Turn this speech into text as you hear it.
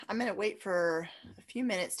I'm going to wait for a few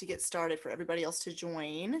minutes to get started for everybody else to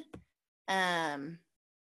join. Yeah,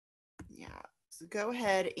 so go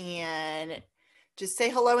ahead and just say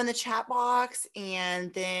hello in the chat box,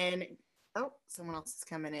 and then, oh, someone else is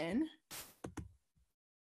coming in.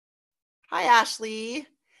 Hi, Ashley.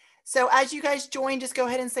 So as you guys join, just go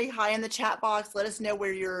ahead and say hi in the chat box. Let us know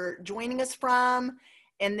where you're joining us from.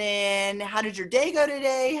 And then how did your day go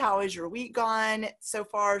today? How has your week gone so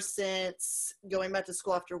far since going back to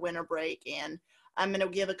school after winter break? And I'm going to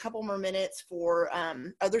give a couple more minutes for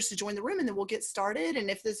others to join the room, and then we'll get started. And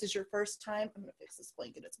if this is your first time, I'm going to fix this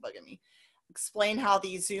blanket. It's bugging me. Explain how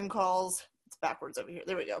these Zoom calls, it's backwards over here.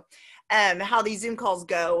 There we go. How these Zoom calls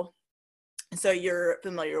go. So you're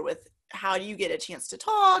familiar with how you get a chance to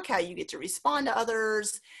talk, how you get to respond to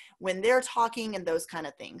others when they're talking, and those kind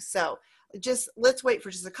of things. So just let's wait for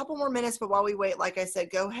just a couple more minutes. But while we wait, like I said,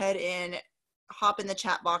 go ahead and hop in the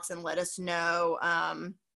chat box and let us know,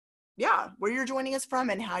 yeah, where you're joining us from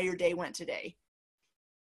and how your day went today.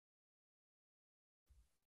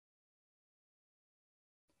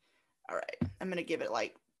 All right, I'm going to give it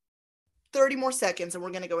like 30 more seconds and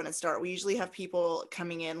we're going to go in and start. We usually have people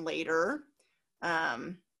coming in later,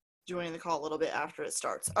 joining the call a little bit after it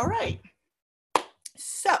starts. All right.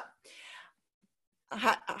 So,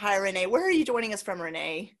 hi, Renee. Where are you joining us from,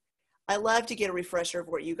 Renee? I love to get a refresher of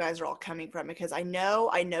where you guys are all coming from, because I know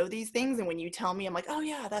these things, and when you tell me, I'm like, oh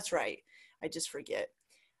yeah, that's right. I just forget.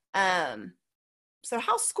 So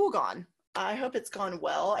how's school gone? I hope it's gone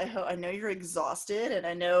well. I know you're exhausted, and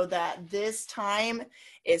I know that this time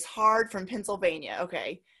is hard from Pennsylvania.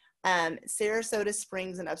 Okay. Sarasota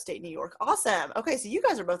Springs in upstate New York. Awesome. Okay, so you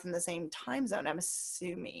guys are both in the same time zone, I'm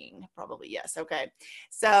assuming. Probably, yes. Okay.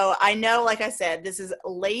 So I know, like I said, this is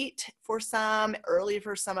late for some, early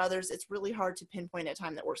for some others. It's really hard to pinpoint a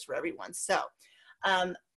time that works for everyone. So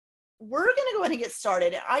we're going to go ahead and get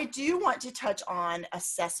started. I do want to touch on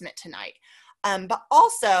assessment tonight, but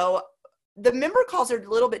also the member calls are a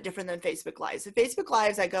little bit different than Facebook Lives. So Facebook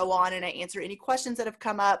Lives, I go on and I answer any questions that have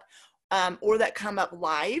come up, or that come up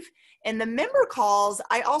live. And the member calls,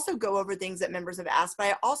 I also go over things that members have asked, but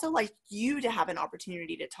I also like you to have an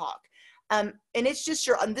opportunity to talk. And it's just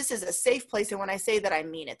this is a safe place. And when I say that, I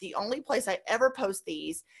mean it. The only place I ever post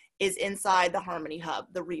these is inside the Harmony Hub,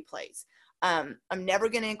 the replays. I'm never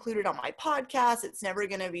going to include it on my podcast. It's never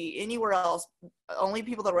going to be anywhere else. Only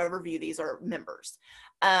people that will ever view these are members.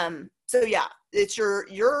 So yeah, it's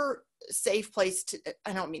your safe place to,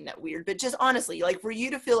 I don't mean that weird, but just honestly, like for you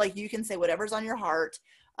to feel like you can say whatever's on your heart,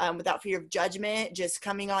 without fear of judgment, just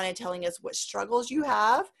coming on and telling us what struggles you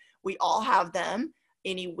have. We all have them.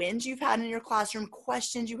 Any wins you've had in your classroom,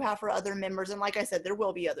 questions you have for other members. And like I said, there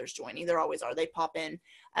will be others joining. There always are. They pop in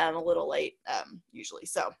a little late, usually.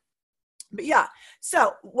 So, but yeah.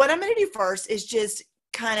 So what I'm going to do first is just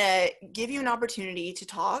kind of give you an opportunity to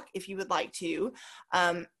talk if you would like to.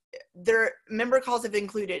 Their member calls have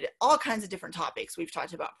included all kinds of different topics. We've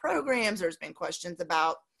talked about programs. There's been questions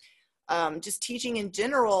about just teaching in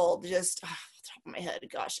general, just off the top of my head,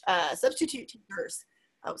 gosh, substitute teachers.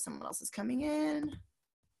 Oh, someone else is coming in.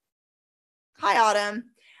 Hi, Autumn.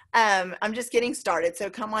 I'm just getting started. So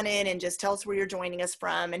come on in and just tell us where you're joining us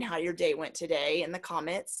from and how your day went today in the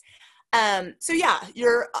comments. So yeah,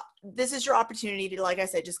 this is your opportunity to, like I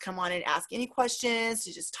said, just come on and ask any questions,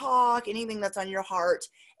 to just talk, anything that's on your heart.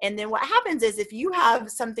 And then what happens is if you have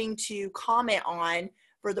something to comment on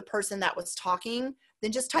for the person that was talking,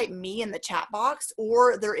 then just type me in the chat box,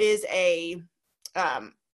 or there is a,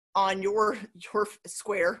 on your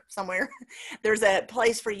square somewhere, there's a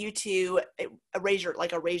place for you to raise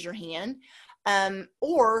your hand.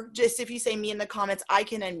 Or just if you say me in the comments, I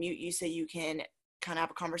can unmute you so you can kind of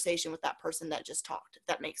have a conversation with that person that just talked, if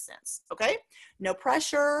that makes sense. Okay. No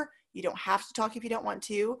pressure. You don't have to talk if you don't want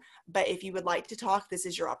to, but if you would like to talk, this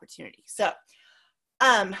is your opportunity. So,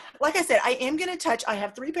 like I said, I am going to touch, I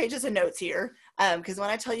have 3 pages of notes here. Cause when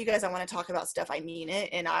I tell you guys I want to talk about stuff, I mean it.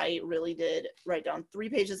 And I really did write down 3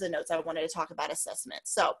 pages of notes. I wanted to talk about assessment.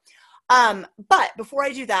 So, but before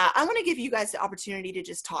I do that, I want to give you guys the opportunity to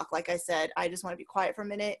just talk. Like I said, I just want to be quiet for a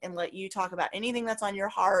minute and let you talk about anything that's on your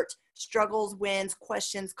heart, struggles, wins,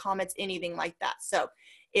 questions, comments, anything like that. So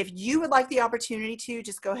if you would like the opportunity to,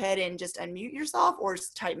 just go ahead and just unmute yourself, or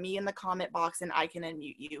just type me in the comment box and I can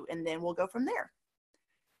unmute you, and then we'll go from there.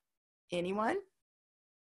 Anyone?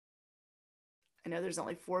 I know there's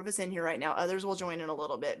only 4 of us in here right now. Others will join in a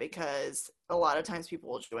little bit because a lot of times people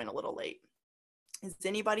will join a little late. Does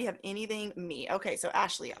anybody have anything? Me. Okay, so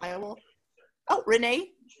Ashley, I will. Oh,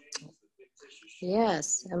 Renee.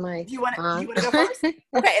 Yes. Am I? Do you want to go first? Okay,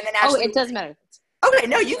 and then Ashley. Oh, it doesn't matter. Okay,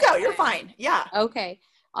 no, you go. You're fine. Yeah. Okay.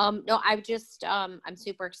 No, I'm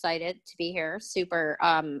super excited to be here. Super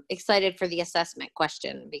excited for the assessment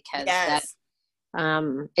question because Yes.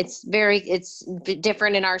 it's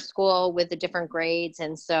different in our school with the different grades.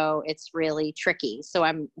 And so it's really tricky. So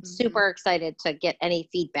I'm super excited to get any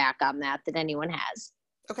feedback on that anyone has.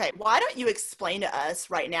 Okay. Why don't you explain to us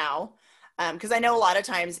right now? Because I know a lot of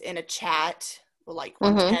times in a chat, like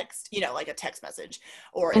on text, like a text message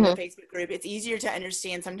or in the Facebook group, it's easier to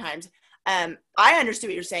understand sometimes. I understood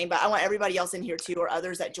what you're saying, but I want everybody else in here too, or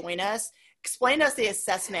others that join us. Explain to us the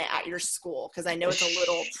assessment at your school, because I know it's a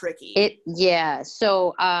little tricky.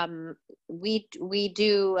 So we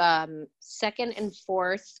do second and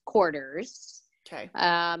fourth quarters. Okay.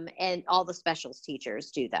 And all the specials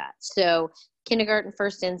teachers do that. So kindergarten,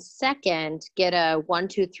 first and second get a 1,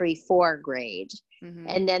 2, 3, 4 grade.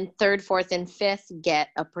 And then third, fourth, and fifth get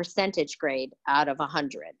a percentage grade out of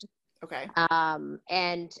 100. Okay.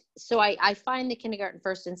 And so I find the kindergarten,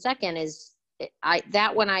 first and second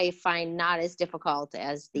that one I find not as difficult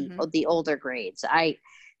as the older grades.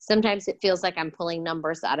 Sometimes it feels like I'm pulling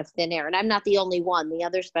numbers out of thin air, and I'm not the only one. The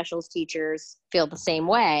other specials teachers feel the same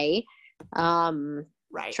way.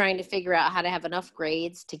 Right. Trying to figure out how to have enough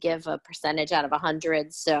grades to give a percentage out of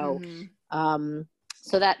 100. So,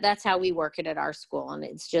 so that's how we work it at our school. And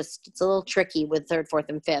it's a little tricky with third, fourth,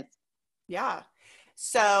 and fifth. Yeah.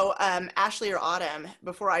 So, Ashley or Autumn,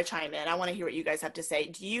 before I chime in, I want to hear what you guys have to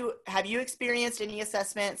say. Have you experienced any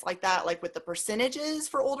assessments like that, like with the percentages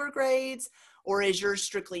for older grades, or is yours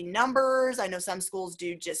strictly numbers? I know some schools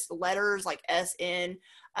do just letters like SN.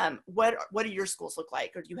 What do your schools look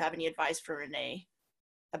like, or do you have any advice for Renee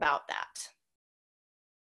about that?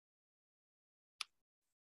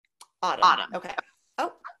 Autumn. Okay.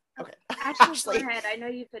 Oh, okay. Ashley, go ahead. I know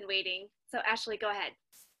you've been waiting. So Ashley, go ahead.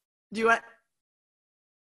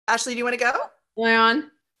 Ashley, do you want to go? Am I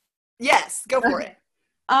on? Yes, go for it.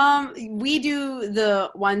 We do the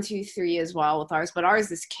 1, 2, 3 as well with ours, but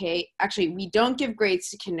ours is K. Actually, we don't give grades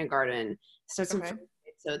to kindergarten. So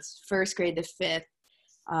it's first grade to fifth,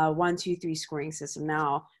 1, 2, 3 scoring system.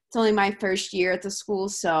 Now it's only my first year at the school,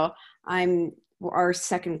 so our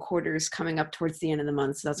second quarter is coming up towards the end of the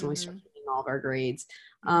month, so that's when we start getting all of our grades.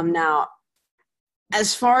 Now,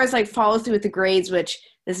 as far as like follow through with the grades, which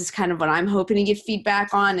this is kind of what I'm hoping to get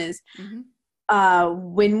feedback on, is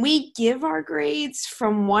when we give our grades,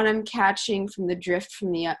 from what I'm catching from the drift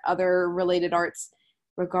from the other related arts,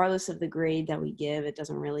 regardless of the grade that we give, it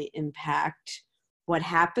doesn't really impact what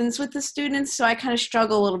happens with the students. So I kind of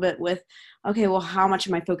struggle a little bit with, okay, well, how much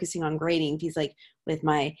am I focusing on grading? Because like with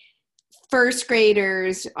my first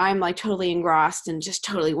graders, I'm like totally engrossed and just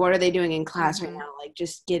totally, what are they doing in class right now? Like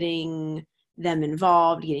just getting them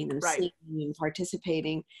involved, getting them singing and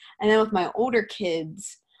participating. And then with my older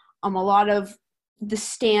kids, a lot of the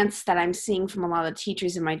stance that I'm seeing from a lot of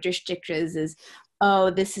teachers in my district is,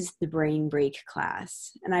 oh, this is the brain break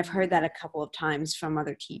class. And I've heard that a couple of times from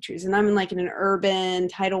other teachers. And I'm in an urban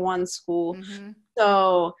Title I school.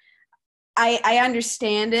 So I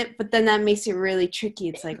understand it, but then that makes it really tricky.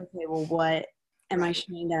 It's like, okay, well, what am I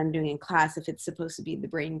showing that I'm doing in class if it's supposed to be the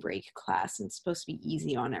brain break class and it's supposed to be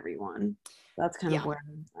easy on everyone? So that's kind of where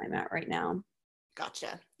I'm at right now.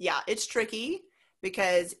 Gotcha. Yeah, it's tricky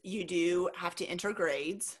because you do have to enter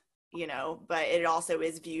grades, but it also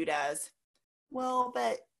is viewed as, well,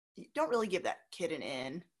 but you don't really give that kid an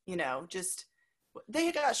N, just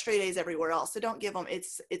they got straight A's everywhere else. So don't give them,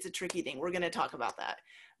 it's a tricky thing. We're going to talk about that.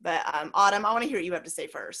 But Autumn, I want to hear what you have to say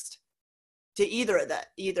first to either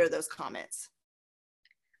of those comments.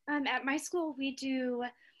 At my school, we do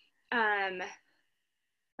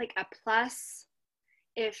like a plus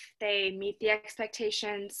if they meet the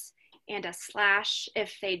expectations, and a slash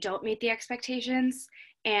if they don't meet the expectations,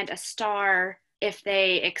 and a star if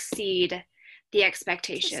they exceed the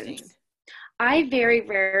expectations. I very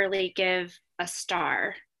rarely give a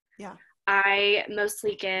star. Yeah. I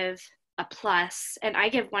mostly give a plus, and I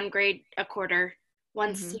give 1 grade a quarter,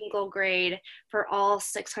 one single grade for all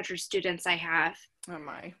 600 students I have. Oh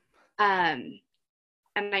my. And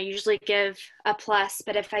I usually give a plus,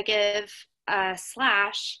 but if I give a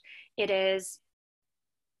slash,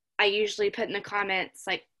 I usually put in the comments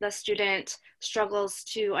like the student struggles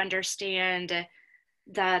to understand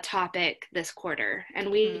the topic this quarter,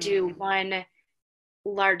 and we do one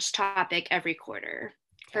large topic every quarter.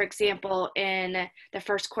 For example, in the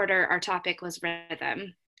first quarter, our topic was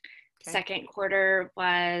rhythm. Second quarter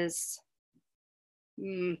was,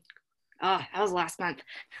 that was last month.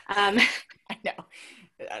 I know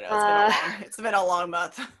it's been a long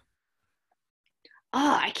month.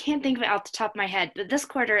 I can't think of it off the top of my head, but this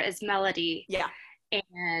quarter is melody. Yeah.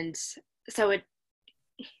 And so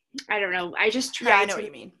I don't know. I just Yeah, try I know to what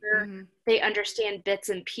you make mean. sure they understand bits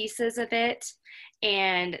and pieces of it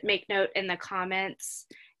and make note in the comments.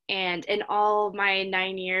 And in all my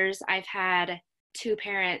 9 years, I've had 2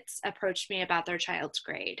 parents approach me about their child's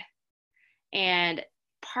grade. And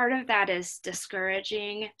part of that is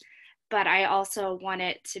discouraging, but I also want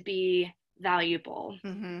it to be valuable.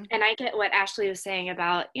 Mm-hmm. And I get what Ashley was saying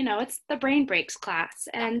about, it's the brain breaks class.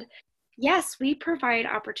 And yes, we provide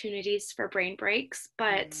opportunities for brain breaks,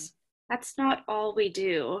 but that's not all we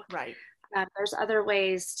do. Right. There's other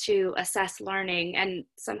ways to assess learning, and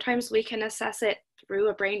sometimes we can assess it through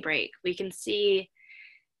a brain break. We can see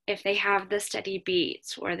if they have the steady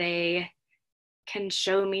beats, or they can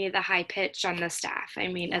show me the high pitch on the staff. I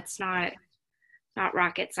mean, it's not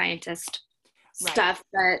rocket scientist stuff,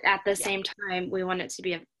 but at the same time, we want it to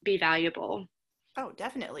be valuable. Oh,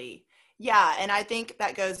 definitely. Yeah, and I think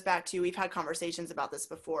that goes back to, we've had conversations about this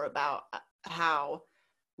before, about how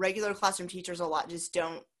regular classroom teachers a lot just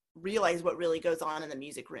don't realize what really goes on in the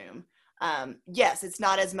music room. Yes, it's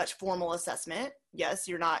not as much formal assessment. Yes,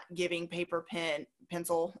 you're not giving paper, pen,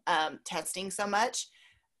 pencil testing so much,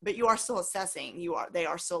 but you are still assessing. They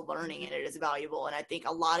are still learning, and it is valuable. And I think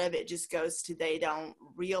a lot of it just goes to, they don't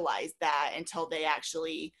realize that until they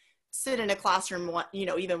actually sit in a classroom,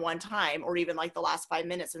 even one time, or even like the last 5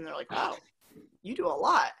 minutes, and they're like, oh, you do a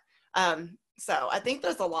lot. So I think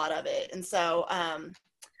there's a lot of it. And so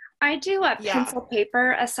I do a pencil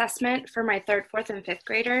paper assessment for my 3rd, 4th, and 5th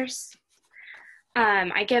graders.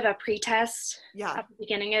 I give a pre-test at the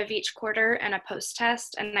beginning of each quarter and a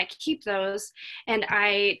post-test, and I keep those, and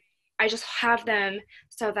I just have them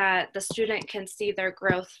so that the student can see their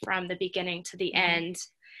growth from the beginning to the end.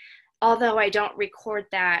 Although I don't record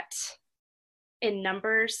that in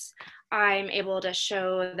numbers, I'm able to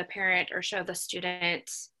show the parent or show the student,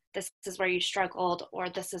 this is where you struggled, or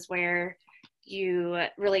this is where you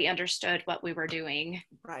really understood what we were doing.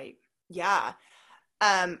 Right. Yeah.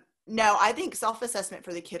 No, I think self-assessment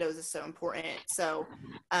for the kiddos is so important. So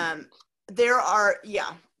I'm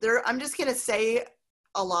just going to say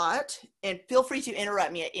a lot, and feel free to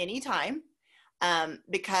interrupt me at any time.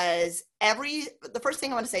 Because the first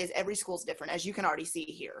thing I want to say is every school is different, as you can already see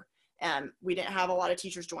here. We didn't have a lot of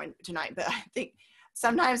teachers join tonight, but I think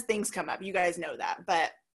sometimes things come up. You guys know that.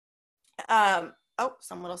 But,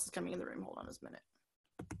 someone else is coming in the room. Hold on just a minute.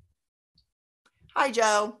 Hi,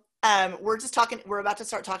 Joe. We're about to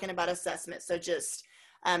start talking about assessment. So just,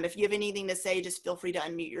 if you have anything to say, just feel free to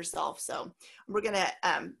unmute yourself. So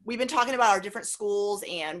we've been talking about our different schools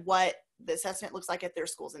and what the assessment looks like at their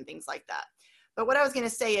schools and things like that. But what I was going to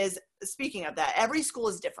say is, speaking of that, every school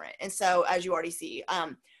is different. And so, as you already see,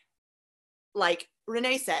 like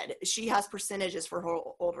Renee said, she has percentages for her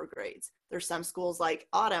older grades. There's some schools like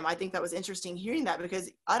Autumn. I think that was interesting hearing that, because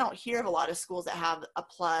I don't hear of a lot of schools that have a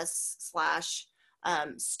plus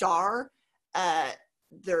 / star.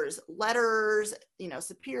 There's letters,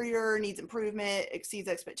 superior, needs improvement, exceeds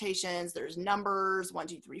expectations. There's numbers, 1,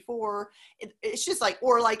 2, 3, 4. It's just like,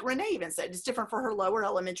 or like Renee even said, it's different for her lower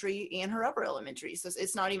elementary and her upper elementary. So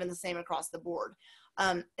it's not even the same across the board.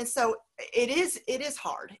 And so it is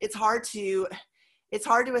hard. It's hard to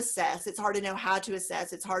assess. It's hard to know how to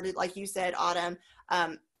assess. It's hard to, like you said, Autumn,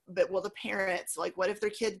 but the parents, like, what if their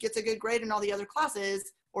kid gets a good grade in all the other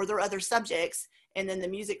classes or their other subjects, and then the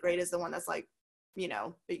music grade is the one that's like, but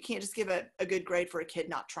you can't just give a good grade for a kid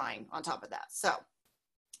not trying on top of that. So,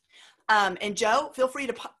 and Joe, feel free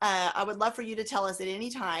to, I would love for you to tell us at any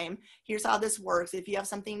time, here's how this works. If you have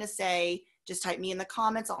something to say, just type me in the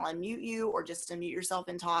comments, I'll unmute you, or just unmute yourself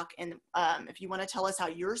and talk. And if you want to tell us how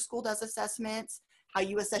your school does assessments, how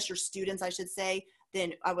you assess your students, I should say,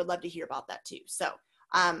 then I would love to hear about that too. So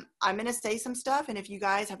I'm going to say some stuff, and if you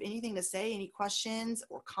guys have anything to say, any questions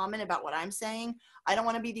or comment about what I'm saying, I don't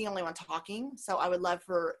want to be the only one talking. So I would love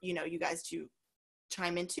for, you guys to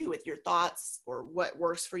chime in too with your thoughts or what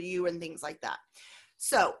works for you and things like that.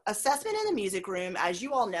 So assessment in the music room, as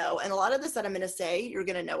you all know, and a lot of this that I'm going to say, you're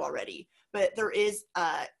going to know already, but there's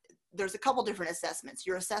a couple different assessments.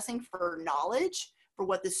 You're assessing for knowledge, for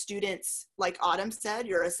what the students, like Autumn said,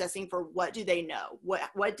 you're assessing for what do they know?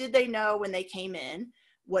 What did they know when they came in?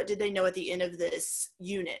 What did they know at the end of this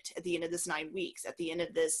unit, at the end of this 9 weeks, at the end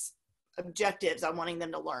of this objectives I'm wanting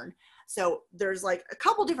them to learn? So there's like a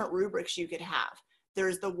couple different rubrics you could have.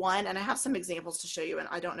 There's the one, and I have some examples to show you, and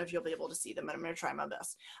I don't know if you'll be able to see them, but I'm going to try my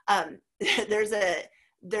best. There's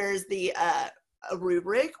the a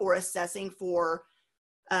rubric or assessing for,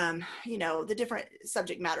 the different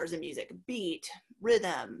subject matters in music: beat,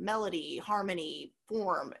 rhythm, melody, harmony,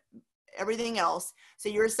 form, everything else. So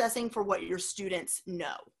you're assessing for what your students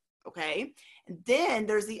know. Okay. And then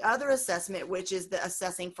there's the other assessment, which is the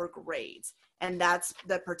assessing for grades. And that's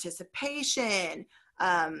the participation.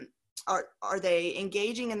 Are they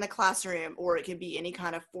engaging in the classroom, or it could be any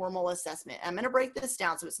kind of formal assessment. I'm going to break this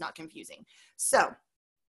down so it's not confusing. So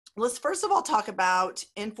let's first of all talk about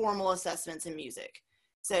informal assessments in music.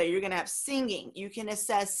 So you're going to have singing. You can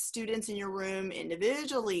assess students in your room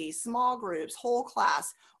individually, small groups, whole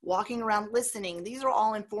class, walking around listening. These are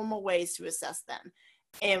all informal ways to assess them.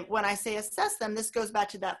 And when I say assess them, this goes back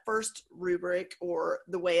to that first rubric, or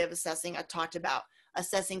the way of assessing I talked about,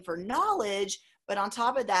 assessing for knowledge. But on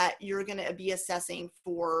top of that, you're going to be assessing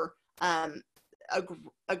for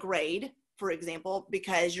a grade, for example,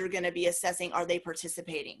 because you're going to be assessing, are they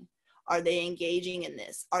participating? Are they engaging in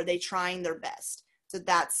this? Are they trying their best? So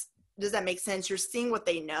does that make sense? You're seeing what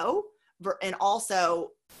they know, and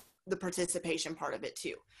also the participation part of it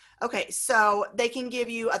too. Okay, so they can give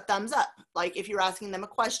you a thumbs up. Like if you're asking them a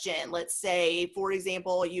question, let's say, for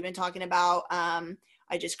example, you've been talking about,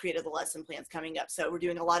 I just created the lesson plans coming up. So we're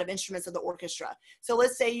doing a lot of instruments of the orchestra. So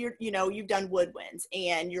let's say you've done woodwinds,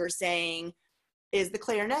 and you're saying, is the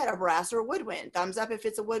clarinet a brass or a woodwind? Thumbs up if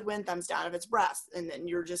it's a woodwind, thumbs down if it's brass. And then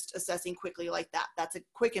you're just assessing quickly like that. That's a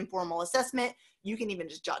quick informal assessment. You can even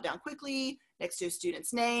just jot down quickly next to a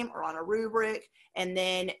student's name or on a rubric. And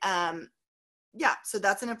then, so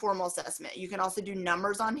that's an informal assessment. You can also do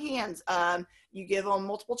numbers on hands. You give them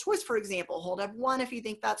multiple choice, for example. Hold up 1 if you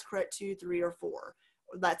think that's correct, 2, 3, or 4.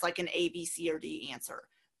 That's like an A, B, C, or D answer.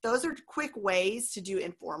 Those are quick ways to do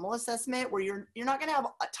informal assessment, where you're not going to have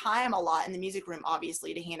a lot in the music room,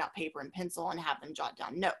 obviously, to hand out paper and pencil and have them jot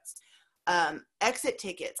down notes. Exit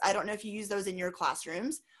tickets. I don't know if you use those in your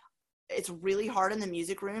classrooms. It's really hard in the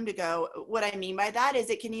music room to go. What I mean by that is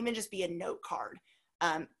it can even just be a note card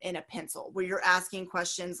in a pencil, where you're asking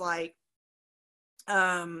questions like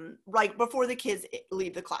before the kids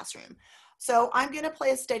leave the classroom. So I'm going to play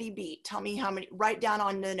a steady beat. Tell me write down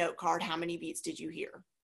on the note card, how many beats did you hear?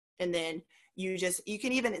 And then you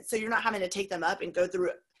can even, so you're not having to take them up and go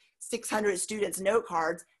through 600 students' note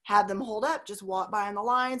cards, have them hold up, just walk by on the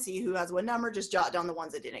line, see who has what number, just jot down the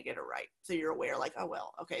ones that didn't get it right. So you're aware, like, oh,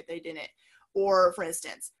 well, okay, they didn't. Or for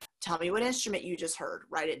instance, tell me what instrument you just heard,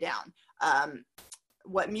 write it down.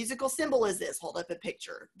 What musical symbol is this? Hold up a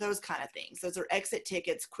picture, those kind of things. Those are exit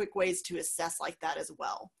tickets, quick ways to assess like that as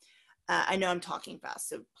well. I know I'm talking fast,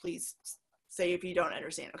 so please say if you don't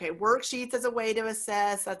understand. Okay, worksheets as a way to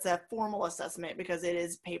assess. That's a formal assessment because it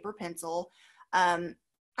is paper, pencil. Worksheets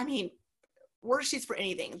for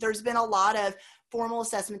anything. There's been a lot of formal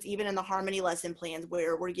assessments, even in the Harmony lesson plans,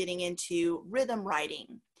 where we're getting into rhythm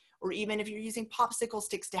writing, or even if you're using popsicle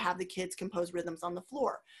sticks to have the kids compose rhythms on the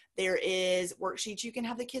floor. There is worksheets you can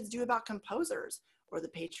have the kids do about composers, or the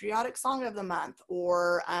patriotic song of the month,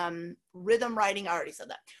 or rhythm writing, I already said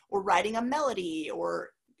that, or writing a melody, or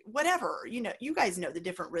whatever. You guys know the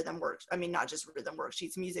different not just rhythm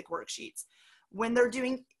worksheets, music worksheets. When they're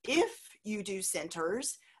doing, if you do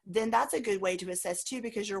centers, then that's a good way to assess too,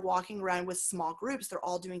 because you're walking around with small groups. They're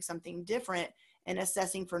all doing something different and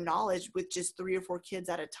assessing for knowledge with just 3 or 4 kids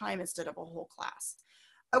at a time instead of a whole class.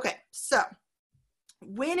 Okay, so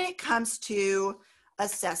when it comes to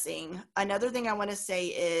assessing, another thing I want to say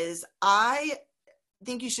is I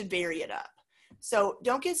think you should vary it up. So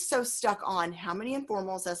don't get so stuck on how many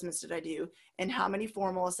informal assessments did I do and how many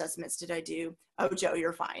formal assessments did I do. Oh, Joe,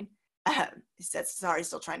 you're fine. He said, sorry,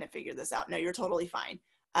 still trying to figure this out. No, you're totally fine.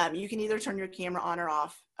 You can either turn your camera on or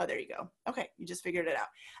off. Oh, there you go. Okay, you just figured it out.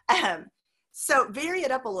 So vary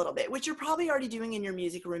it up a little bit, which you're probably already doing in your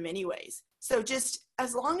music room anyways. So just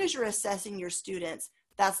as long as you're assessing your students,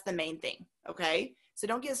 that's the main thing, okay? So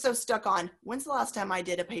don't get so stuck on, when's the last time I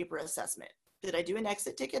did a paper assessment? Did I do an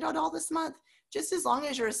exit ticket at all this month? Just as long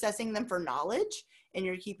as you're assessing them for knowledge and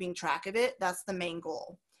you're keeping track of it, that's the main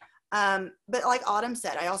goal. But like Autumn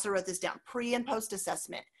said, I also wrote this down, pre and post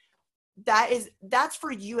assessment. That's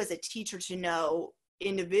for you as a teacher to know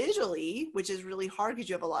individually, which is really hard because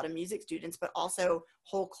you have a lot of music students, but also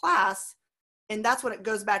whole class. And that's what it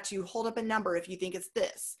goes back to. Hold up a number if you think it's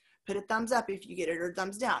this. Put a thumbs up if you get it, or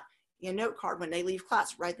thumbs down. A note card when they leave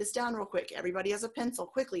class, write this down real quick. Everybody has a pencil,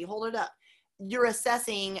 quickly hold it up. You're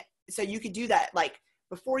assessing, so you could do that like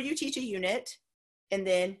before you teach a unit, and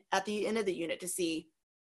then at the end of the unit to see,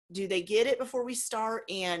 do they get it before we start,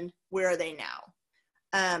 and where are they now?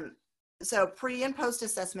 So pre and post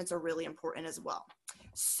assessments are really important as well.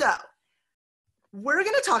 So we're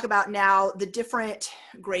going to talk about now the different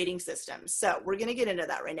grading systems. So we're going to get into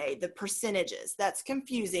that, Renee, the percentages. That's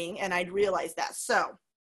confusing, and I realized that. So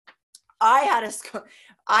I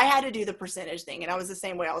had to do the percentage thing, and I was the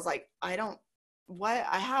same way. I was like,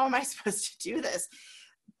 how am I supposed to do this?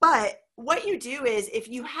 But what you do is if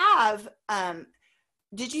you have,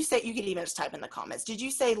 did you say, you could even just type in the comments, did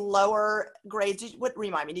you say lower grades?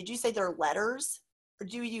 Remind me, did you say they're letters? Or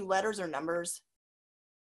do you do letters or numbers?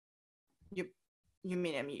 You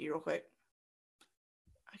mean unmute you real quick?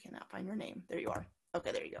 I cannot find your name. There you are.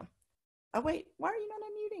 Okay, there you go. Oh, wait, why are you not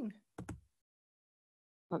unmuting?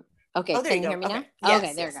 Okay, oh, there can you you hear me okay. now? Yes,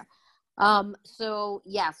 okay, there yes. you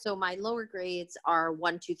go. So my lower grades are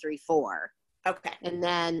 1, 2, 3, 4. Okay. And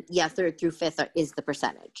then, third through fifth is the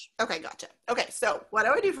percentage. Okay, gotcha. Okay, so what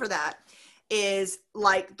I would do for that is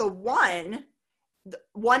like the one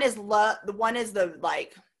is the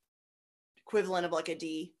like equivalent of like a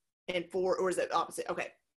D, and 4, or is it opposite? Okay,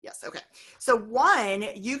 yes, okay. So 1,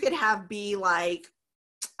 you could have be like,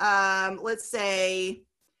 let's say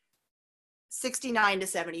 69 to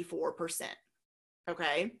 74%.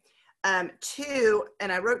 Okay. 2,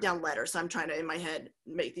 and I wrote down letters, so I'm trying to in my head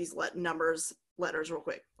make these letters real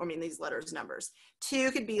quick. These letters numbers.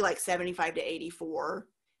 2 could be like 75 to 84.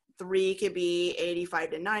 3 could be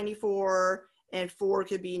 85 to 94, and 4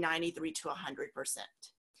 could be 93 to 100%.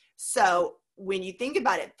 So when you think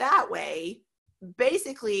about it that way,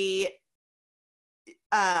 basically,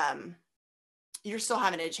 you're still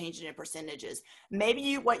having to change it in percentages.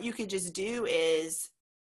 Maybe what you could just do is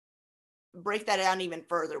break that down even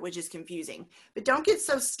further, which is confusing. But don't get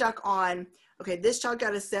so stuck on, okay, this child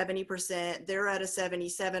got a 70%, they're at a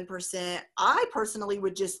 77%. I personally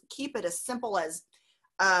would just keep it as simple as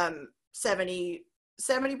 70%,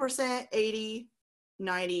 80,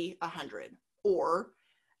 90, 100, or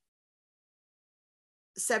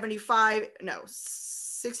 65,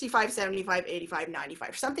 75, 85,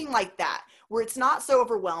 95, something like that, where it's not so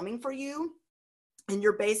overwhelming for you. And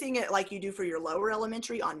you're basing it like you do for your lower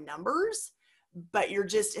elementary on numbers, but you're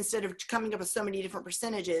just, instead of coming up with so many different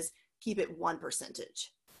percentages, keep it one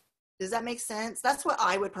percentage. Does that make sense? That's what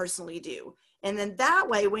I would personally do. And then that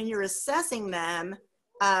way, when you're assessing them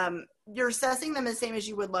the same as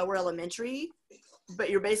you would lower elementary, but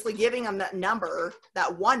you're basically giving them that number,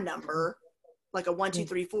 that one number, like a 1, 2,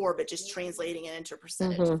 3, 4, but just translating it into a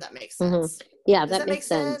percentage, if that makes sense. Yeah, Does that makes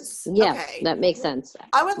sense. Yeah, okay. That makes sense.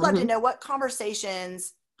 I would love to know what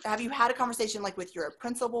conversations, have you had a conversation like with your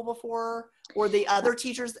principal before, or the other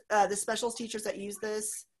teachers, the specials teachers that use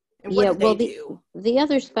this? And what do they do? The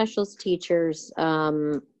other specials teachers,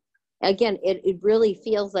 again, it really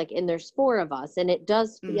feels like, and there's 4 of us, and it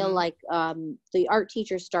does feel like the art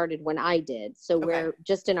teacher started when I did. So we're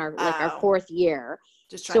just in our our 4th year.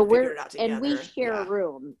 Just trying to figure it out together. And we share a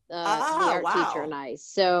room, the art teacher and I.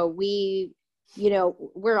 So we,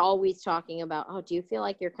 we're always talking about, do you feel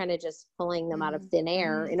like you're kind of just pulling them out of thin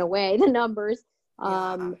air in a way, the numbers?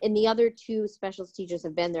 And the other 2 specials teachers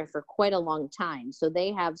have been there for quite a long time. So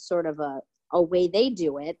they have sort of a way they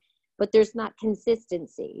do it, but there's not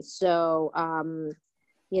consistency. So,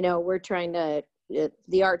 we're trying to,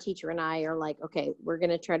 the art teacher and I are like, okay, we're going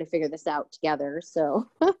to try to figure this out together. So,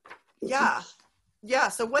 Yeah.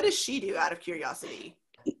 So what does she do, out of curiosity?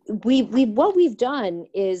 What we've done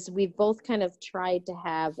is we've both kind of tried to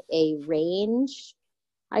have a range,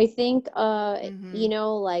 I think,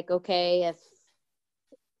 like, okay, if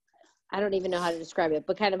I don't even know how to describe it,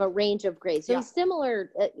 but kind of a range of grades. So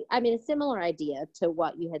similar, a similar idea to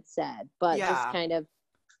what you had said, but just kind of,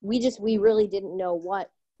 we really didn't know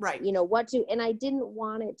what, what to, and I didn't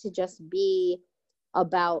want it to just be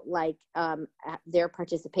about like their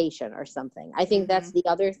participation or something. I think that's the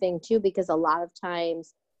other thing too, because a lot of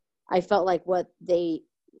times I felt like what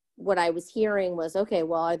I was hearing was, okay,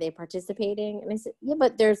 well, are they participating? And I said, yeah,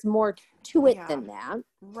 but there's more to it than that.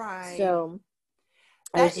 Right. So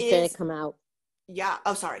I was just trying to come out. Yeah.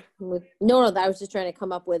 Oh, sorry. No, I was just trying to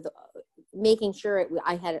come up with making sure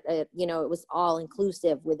I had, it was all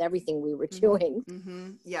inclusive with everything we were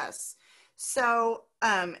doing. Yes. So,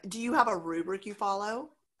 do you have a rubric you follow,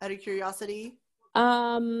 out of curiosity?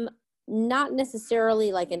 Not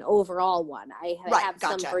necessarily like an overall one. I have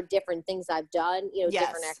some for different things I've done,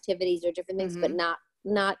 different activities or different things, but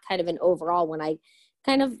not kind of an overall one. I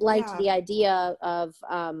kind of liked the idea of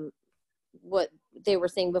what they were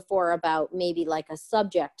saying before about maybe like a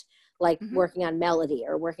subject, like working on melody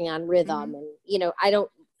or working on rhythm. And, I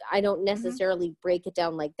don't necessarily break it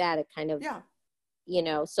down like that. It kind of,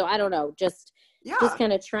 so I don't know, just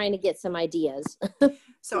kind of trying to get some ideas.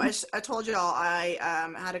 So I told you all, I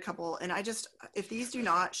had a couple, and if these do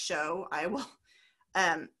not show, I will,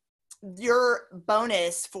 your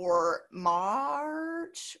bonus for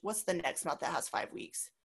March, what's the next month that has 5 weeks?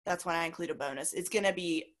 That's when I include a bonus. It's going to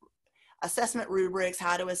be assessment rubrics,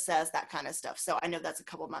 how to assess, that kind of stuff. So I know that's a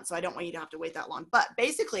couple months, so I don't want you to have to wait that long. But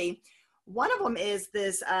basically, one of them is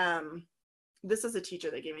this this is a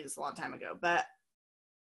teacher that gave me this a long time ago, but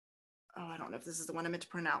I don't know if this is the one I meant to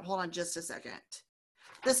print out. Hold on just a second.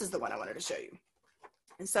 This is the one I wanted to show you.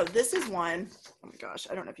 And so this is one, oh my gosh,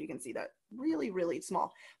 I don't know if you can see that, really, really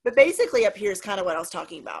small. But basically up here is kind of what I was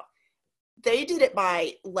talking about. They did it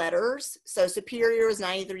by letters. So superior is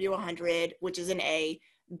 90 through 100, which is an A,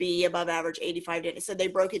 B above average, 85. So they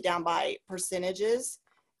broke it down by percentages.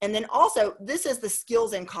 And then also, this is the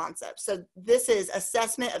skills and concepts. So this is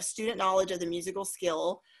assessment of student knowledge of the musical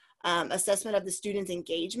skill, assessment of the student's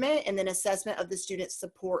engagement, and then assessment of the student's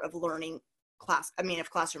support of learning of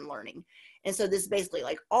classroom learning. And so this is basically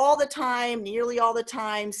like all the time, nearly all the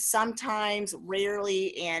time, sometimes,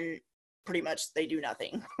 rarely, and pretty much they do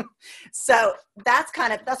nothing. So that's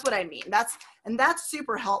what I mean. That's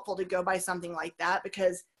super helpful to go by something like that,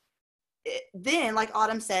 because then, like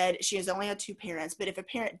Autumn said, she has only had 2 parents, but if a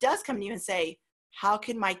parent does come to you and say, how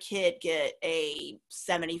can my kid get a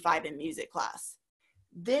 75 in music class?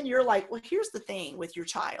 Then you're like, well, here's the thing with your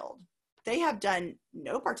child. They have done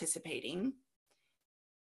no participating.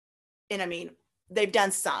 And I mean, they've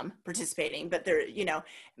done some participating, but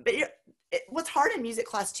what's hard in music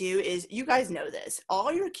class too is, you guys know this,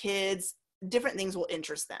 all your kids, different things will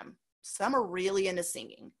interest them. Some are really into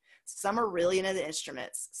singing. Some are really into the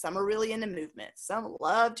instruments. Some are really into movement. Some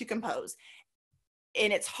love to compose.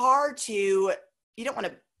 And it's hard you don't want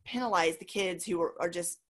to penalize the kids who are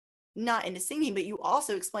just not into singing, but you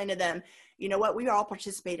also explain to them, you know what, we all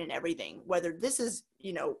participate in everything. Whether this is,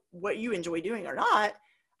 what you enjoy doing or not,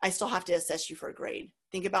 I still have to assess you for a grade.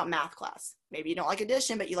 Think about math class. Maybe you don't like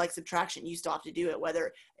addition, but you like subtraction. You still have to do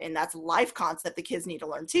it, and that's a life concept the kids need to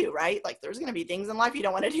learn too, right? Like there's going to be things in life you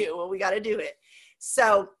don't want to do. Well, we got to do it.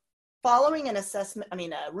 So following an assessment,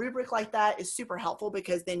 a rubric like that is super helpful,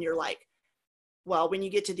 because then you're like, well, when you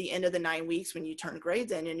get to the end of the 9 weeks, when you turn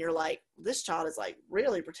grades in and you're like, this child is like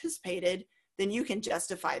really participated, then you can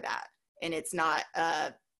justify that. And it's not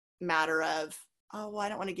a matter of, oh, well, I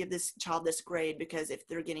don't want to give this child this grade because if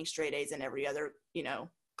they're getting straight A's in every other,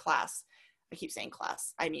 class. I keep saying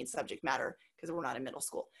class, I mean subject matter, because we're not in middle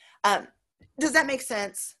school. Does that make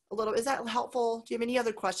sense a little? Is that helpful? Do you have any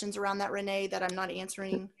other questions around that, Renee, that I'm not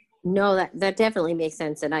answering? No, that definitely makes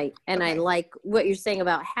sense. And I like what you're saying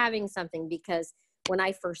about having something, because when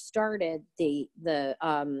I first started, the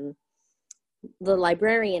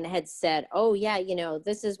librarian had said, oh yeah,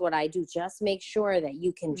 this is what I do. Just make sure that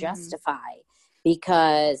you can justify,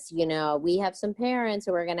 because, we have some parents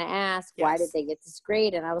who are going to ask, why did they get this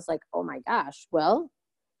grade? And I was like, oh my gosh, well,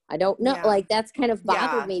 I don't know. Yeah. Like that's kind of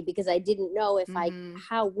bothered me, because I didn't know if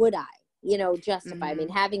how would I, justify? I mean,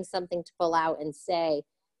 having something to pull out and say,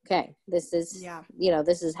 okay, this is,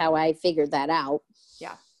 this is how I figured that out.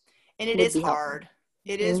 Yeah. And it is hard.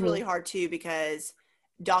 It is really hard too, because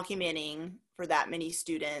documenting for that many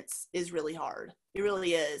students is really hard. It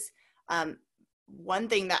really is. One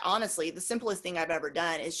thing that honestly, the simplest thing I've ever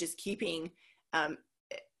done is just keeping, and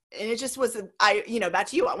it just was, back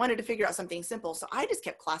to you, I wanted to figure out something simple. So I just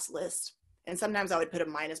kept class lists. And sometimes I would put a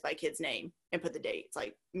minus by kid's name and put the date. It's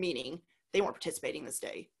like, meaning they weren't participating this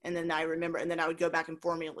day. And then I remember, and then I would go back and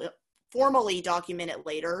formally document it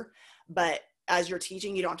later. But as you're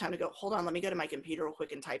teaching, you don't have time to go, hold on, let me go to my computer real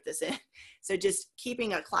quick and type this in. So just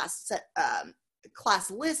keeping a class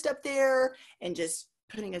list up there and just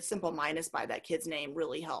putting a simple minus by that kid's name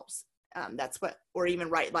really helps. Or even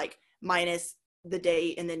write like minus the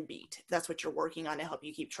day and then beat. If that's what you're working on, to help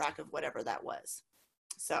you keep track of whatever that was.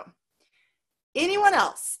 So anyone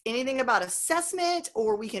else, anything about assessment,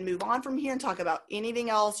 or we can move on from here and talk about anything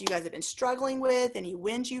else you guys have been struggling with, any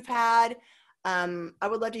wins you've had. I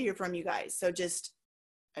would love to hear from you guys. So just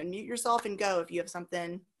unmute yourself and go if you have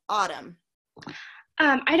something. Autumn.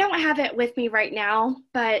 I don't have it with me right now,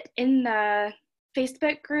 but in the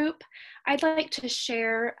Facebook group, I'd like to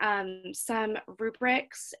share some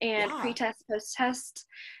rubrics and pre-test, post-test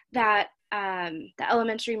that the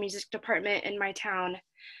elementary music department in my town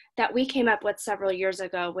that we came up with several years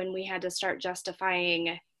ago when we had to start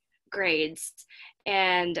justifying grades.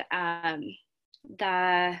 And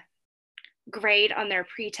the grade on their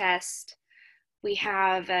pre-test, we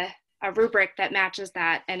have a rubric that matches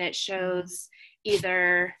that, and it shows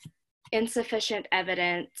either insufficient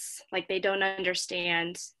evidence, like they don't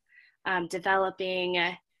understand,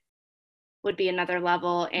 developing would be another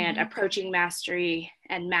level, and approaching mastery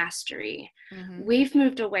and mastery. We've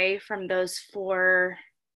moved away from those 4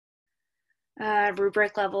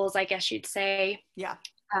 rubric levels, I guess you'd say. Yeah.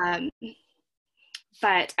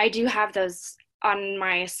 But I do have those on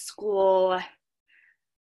my school,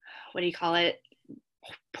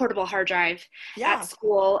 portable hard drive at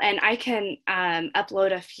school, and I can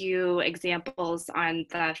upload a few examples on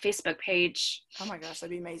the Facebook page. Oh my gosh,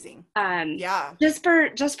 that'd be amazing.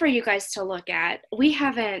 Just for you guys to look at. We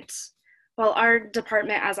haven't, well, our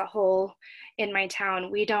department as a whole in my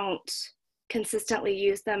town, we don't consistently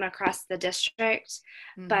use them across the district,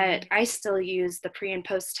 but I still use the pre and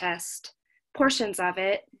post test portions of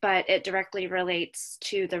it, but it directly relates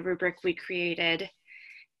to the rubric we created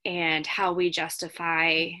and how we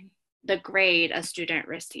justify the grade a student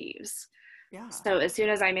receives. Yeah. So as soon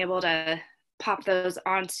as I'm able to pop those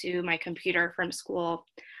onto my computer from school,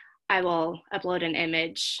 I will upload an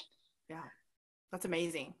image. Yeah. That's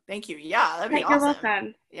amazing. Thank you. Yeah, that'd be awesome. You're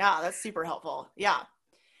welcome. Yeah, that's super helpful. Yeah.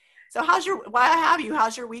 So how's your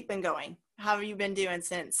week been going? How have you been doing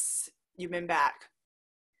since you've been back?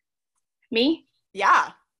 Me?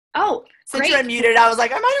 Yeah. Oh, since you're unmuted, I was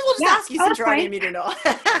like, I might as well just ask you since you're already unmuted.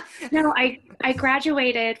 No, I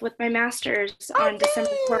graduated with my master's on December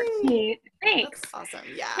 14th. Thanks. That's awesome.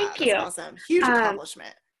 Yeah. Thank you. Awesome. Huge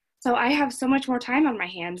accomplishment. So I have so much more time on my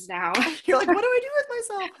hands now. You're like, what do I do with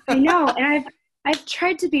myself? I know, and I've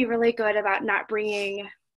tried to be really good about not bringing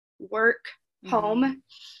work home,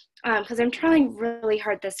 because I'm trying really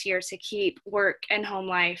hard this year to keep work and home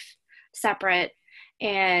life separate.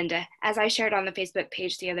 And as I shared on the Facebook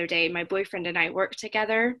page the other day, my boyfriend and I work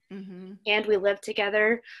together and we live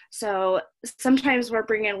together. So sometimes we're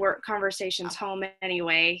bringing work conversations home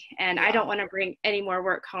anyway. And I don't want to bring any more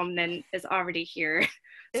work home than is already here.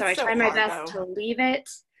 So I try my best to leave it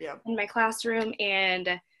in my classroom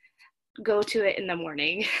and go to it in the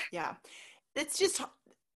morning. Yeah. It's just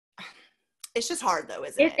hard though,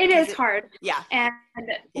 isn't it? It is hard. Yeah. And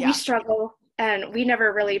we struggle. And we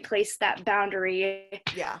never really placed that boundary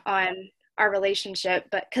on our relationship,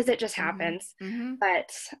 but because it just happens.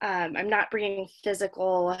 But I'm not bringing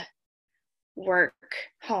physical work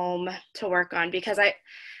home to work on, because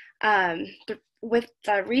with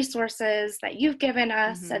the resources that you've given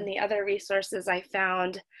us and the other resources I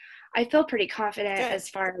found, I feel pretty confident as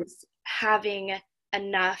far as having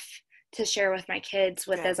enough to share with my kids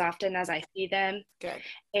with as often as I see them.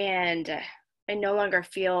 And I no longer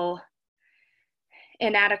feel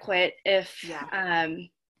inadequate if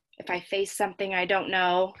I face something I don't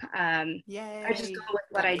know. I just go with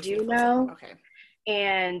what I do know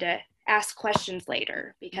and ask questions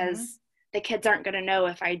later, because the kids aren't going to know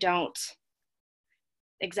if I don't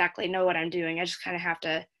exactly know what I'm doing. I just kind of have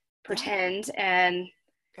to pretend and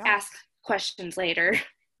ask questions later.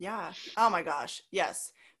 Yeah. Oh my gosh.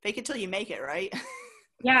 Yes. Fake it till you make it, right?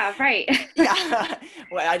 Yeah, right. Yeah.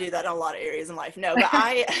 Well, I do that in a lot of areas in life. No, but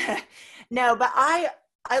I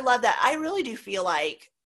love that. I really do feel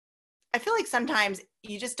like sometimes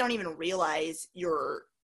you just don't even realize your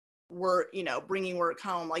work, bringing work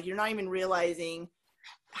home. Like you're not even realizing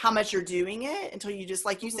how much you're doing it until you just,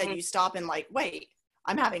 like you said, you stop and like, wait,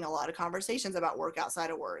 I'm having a lot of conversations about work outside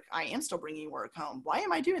of work. I am still bringing work home. Why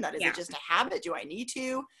am I doing that? Is it just a habit? Do I need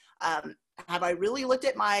to? Have I really looked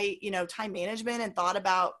at my, time management and thought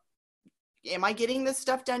about, am I getting this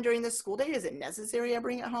stuff done during the school day? Is it necessary I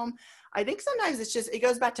bring it home? I think sometimes it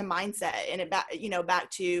goes back to mindset and back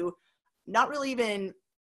to not really even,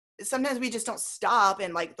 sometimes we just don't stop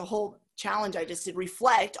and like the whole challenge I just did,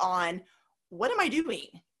 reflect on what am I doing?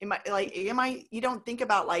 You don't think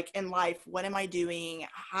about like in life, what am I doing?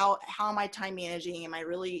 How am I time managing? Am I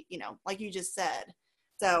really, like you just said?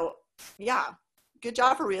 So yeah. Good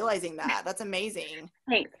job for realizing that. That's amazing.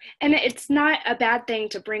 Thanks. And it's not a bad thing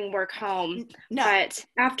to bring work home. No. But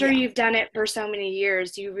after you've done it for so many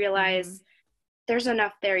years, you realize there's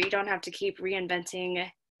enough there. You don't have to keep reinventing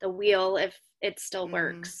the wheel if it still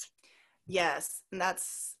works. Yes. And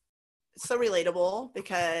that's so relatable,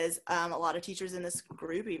 because a lot of teachers in this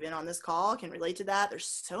group, even on this call, can relate to that. There's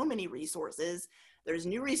so many resources. There's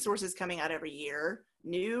new resources coming out every year,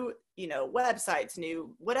 new, websites,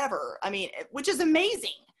 new whatever. I mean, which is amazing.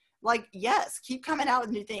 Like, yes, keep coming out with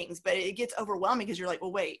new things, but it gets overwhelming because you're like,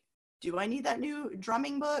 well, wait, do I need that new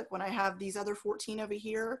drumming book when I have these other 14 over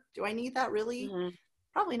here? Do I need that really?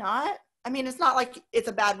 Probably not. I mean, it's not like it's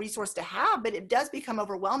a bad resource to have, but it does become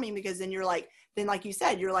overwhelming, because then you're like, like you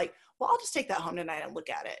said, you're like, well, I'll just take that home tonight and look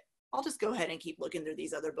at it. I'll just go ahead and keep looking through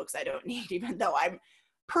these other books I don't need, even though I'm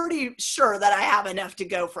pretty sure that I have enough to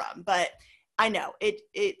go from. But I know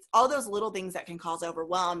it's all those little things that can cause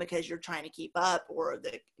overwhelm because you're trying to keep up, or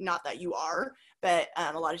not that you are, but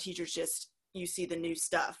a lot of teachers just, you see the new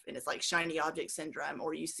stuff and it's like shiny object syndrome,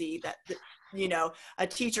 or you see that, a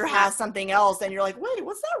teacher has something else and you're like, wait,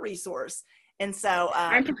 what's that resource? And so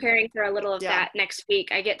I'm preparing for a little of that next week.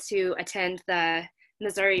 I get to attend the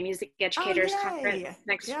Missouri Music Educators Conference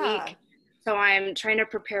next week. So I'm trying to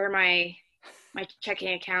prepare my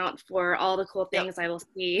checking account for all the cool things I will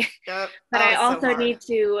see. Yep. But I also need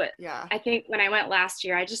to, yeah. I think when I went last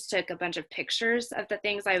year, I just took a bunch of pictures of the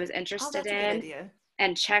things I was interested in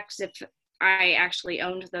and checked if I actually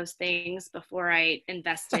owned those things before I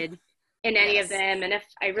invested in any of them. And if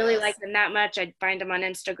I really liked them that much, I'd find them on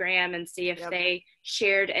Instagram and see if they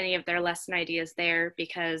shared any of their lesson ideas there,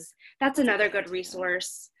 because that's another good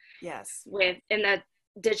resource. Yes. In the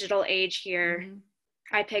digital age here.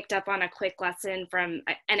 I picked up on a quick lesson from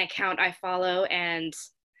an account I follow, and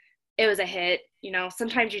it was a hit. You know,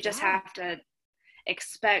 sometimes you just have to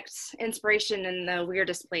expect inspiration in the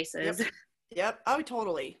weirdest places. Yep. Oh,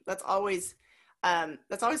 totally. That's always kind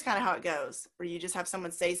of how it goes, where you just have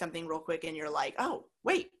someone say something real quick and you're like, oh,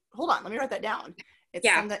 wait, hold on, let me write that down. It's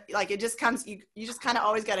something like, it just comes, you just kind of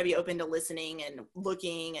always got to be open to listening and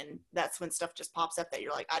looking. And that's when stuff just pops up that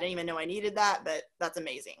you're like, I didn't even know I needed that, but that's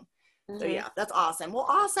amazing. So yeah, that's awesome. Well,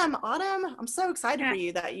 awesome, Autumn. I'm so excited for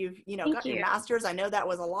you that you've, got your master's. I know that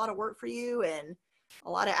was a lot of work for you and a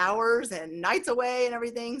lot of hours and nights away and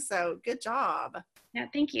everything. So good job. Yeah,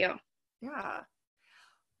 thank you. Yeah.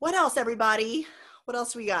 What else, everybody? What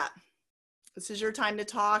else we got? This is your time to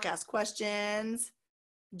talk, ask questions.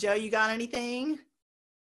 Joe, you got anything?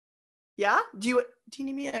 Yeah? Do you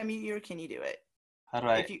need me to unmute you, or can you do it? How do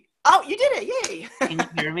I? Oh, you did it. Yay. Can you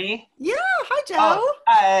hear me? Yeah. Hi, Joe. Oh,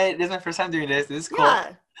 hi. This is my first time doing this. This is cool.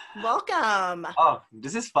 Yeah. Welcome. Oh,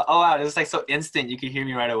 this is fun. Oh, wow. This is like so instant. You can hear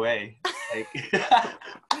me right away. Like,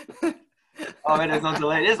 oh, man, there's no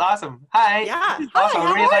delay. This is awesome. Hi. Yeah. Awesome.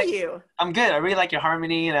 Hi, how are you? I'm good. I really like your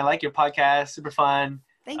harmony, and I like your podcast. Super fun.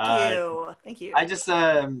 Thank you. Thank you. I just,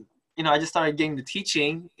 I just started getting the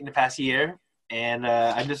teaching in the past year, and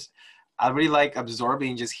I really like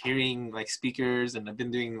absorbing just hearing like speakers, and I've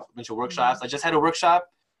been doing a bunch of workshops. I just had a workshop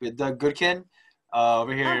with Doug Goodkin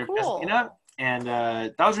over here in Pasadena, and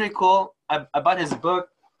that was really cool. I bought his book.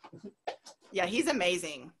 Yeah, he's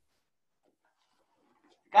amazing.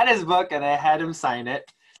 Got his book, and I had him sign it.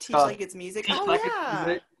 Teach Like It's Music.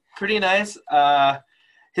 Music. Pretty nice.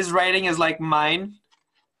 His writing is like mine,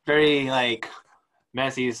 very like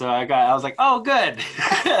messy. So I was like, oh, good.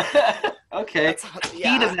 Okay. He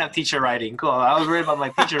doesn't have teacher writing. Cool. I was worried about my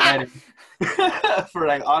teacher writing for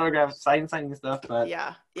like autograph signing stuff, but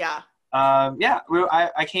yeah.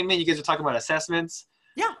 I came in. You guys were talking about assessments.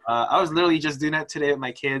 Yeah. I was literally just doing that today with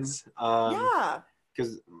my kids.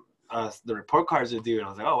 Because the report cards are due, and I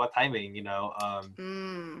was like, oh, what timing?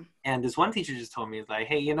 And this one teacher just told me, it's like,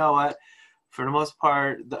 hey, you know what? For the most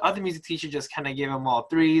part, the other music teacher just kind of gave them all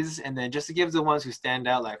 3s, and then just to give the ones who stand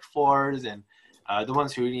out like 4s, and the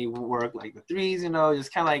ones who really work like the 3s,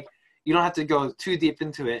 just kind of like, you don't have to go too deep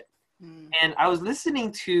into it. And I was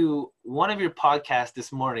listening to one of your podcasts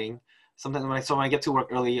this morning. Sometimes when I get to work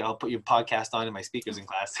early, I'll put your podcast on in my speakers in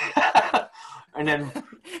class. And then, so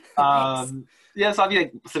I'll be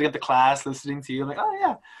like sitting at the class listening to you. I'm like, oh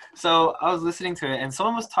yeah. So I was listening to it, and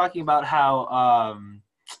someone was talking about how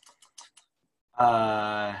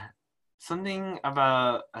something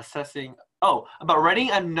about assessing. Oh, about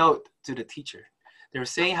writing a note to the teacher. They were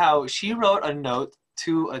saying how she wrote a note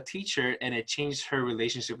to a teacher, and it changed her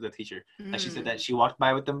relationship with the teacher. Like she said that she walked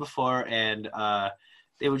by with them before, and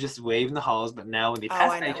they would just wave in the halls, but now when they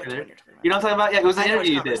pass by each other, you know what I'm talking about? Yeah, it was an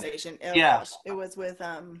interview you did. Yeah. It was with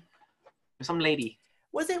some lady.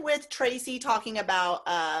 Was it with Tracy talking about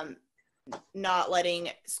not letting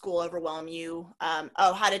school overwhelm you?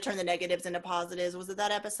 How to turn the negatives into positives. Was it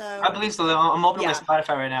that episode? I believe so. I'm opening my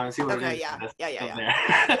Spotify right now and see what it is.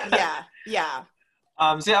 Yeah.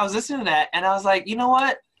 So I was listening to that, and I was like, you know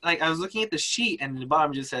what? Like, I was looking at the sheet, and the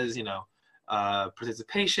bottom just says,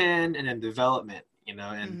 participation and then development,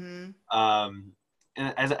 and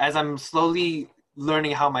and as I'm slowly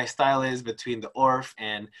learning how my style is between the ORF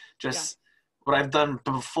and just what I've done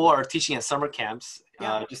before teaching at summer camps,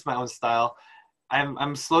 just my own style,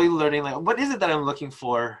 I'm slowly learning, like, what is it that I'm looking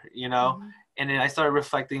for, and then I started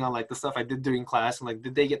reflecting on like the stuff I did during class, and like,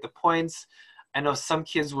 did they get the points? I know some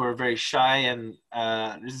kids were very shy, and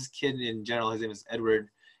there's this kid in general, his name is Edward,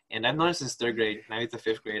 and I've known him since 3rd grade. Now he's a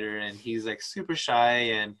 5th grader, and he's like super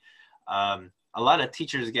shy, and a lot of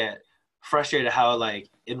teachers get frustrated how like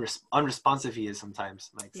unresponsive he is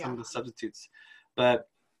sometimes, like some of the substitutes. But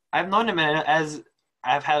I've known him, and as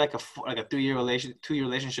I've had like a 2-year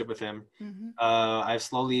relationship with him, I've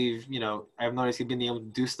slowly, I've noticed he's been able to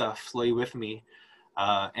do stuff slowly with me,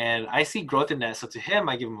 and I see growth in that. So to him,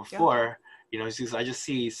 I give him a 4. I just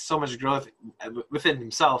see so much growth within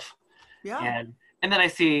himself. And then I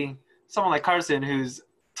see someone like Carson, who's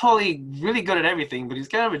totally really good at everything, but he's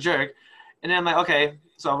kind of a jerk. And then I'm like, okay,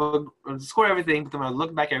 So I would score everything, but then when I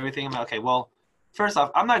look back at everything, I'm like, okay, well, first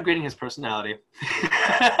off, I'm not grading his personality.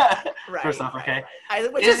 First off, okay.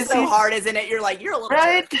 Which is so hard, isn't it? You're like, you're a little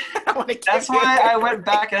right. That's you. why I went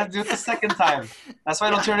back and had to do it the second time. That's why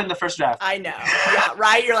I don't turn it in the first draft. I know. Yeah,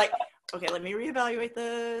 right. You're like, okay, let me reevaluate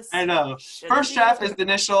this. I know. First draft is the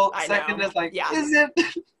initial. Second is like, is it?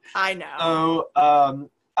 I know. So,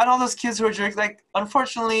 and all those kids who are jerks, like,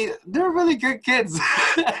 unfortunately, they're really good kids.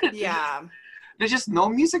 Yeah. They just know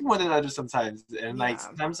music more than others sometimes. And, like,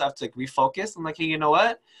 sometimes I have to, like, refocus. I'm like, hey, you know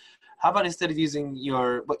what? How about instead of using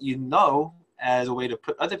what you know as a way to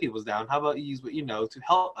put other people's down, how about you use what you know to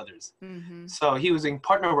help others? Mm-hmm. So he was doing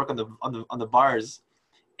partner work on the bars.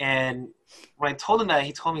 And when I told him that,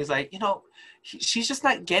 he told me, he's like, you know, she's just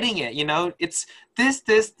not getting it. You know, it's this.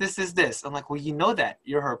 I'm like, well, you know that.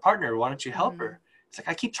 You're her partner. Why don't you help her? It's like,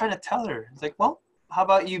 I keep trying to tell her. It's like, well, how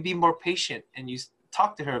about you be more patient and you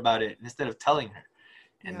talk to her about it instead of telling her?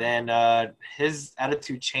 And then his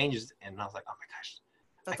attitude changed. And I was like, oh my gosh.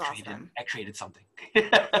 That's awesome. I created something.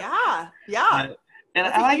 Yeah. And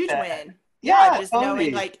that's I a like huge that. win. Yeah, just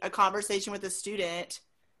totally. knowing like a conversation with a student,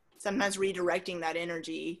 sometimes redirecting that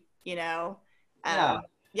energy, you know.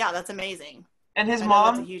 Yeah, that's amazing. And his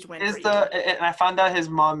mom that's a huge win is and I found out his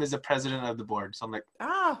mom is the president of the board. So I'm like,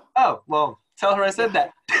 oh, well, tell her I said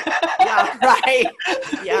that. Yeah, right.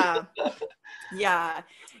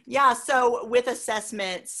 Yeah. So with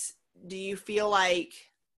assessments, do you feel like?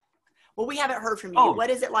 Well, we haven't heard from you. What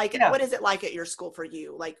is it like? What is it like at your school for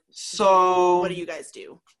you? Like, so what do you guys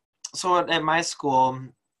do? So at my school,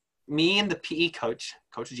 me and the PE coach,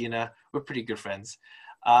 Coach Gina, we're pretty good friends.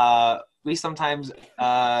 We sometimes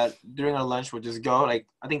during our lunch we'll just go. Like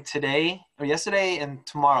I think today or yesterday and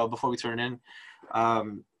tomorrow before we turn in,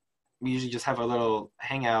 we usually just have a little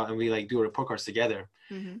hangout and we like do report cards together.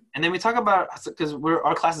 Mm-hmm. And then we talk about because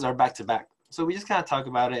our classes are back to back, so we just kind of talk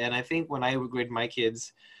about it. And I think when I would grade my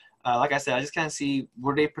kids. Like I said, I just kind of see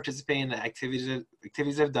where they participate in the activities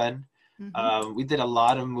they've done. Mm-hmm. We did a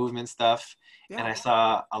lot of movement stuff, and I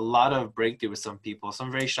saw a lot of breakthrough with some people.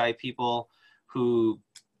 Some very shy people who's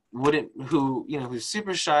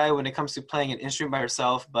super shy when it comes to playing an instrument by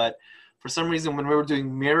herself. But for some reason, when we were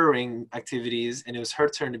doing mirroring activities and it was her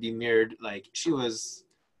turn to be mirrored, like she was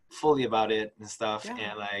fully about it and stuff. Yeah.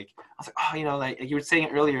 And like I was like, oh, you know, like you were saying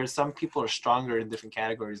earlier, some people are stronger in different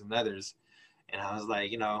categories than others. And I was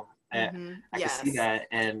like, you know, I can see that.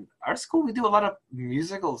 And our school, we do a lot of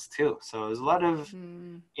musicals too. So there's a lot of,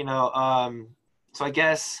 you know, so I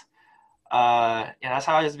guess, that's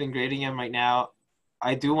how I've just been grading him right now.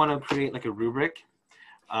 I do want to create like a rubric.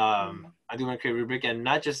 I do want to create a rubric and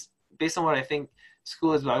not just based on what I think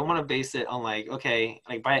school is, but I want to base it on like, okay,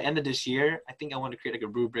 like by the end of this year, I think I want to create like a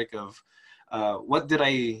rubric of what did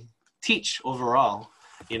I teach overall.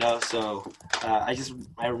 You know, so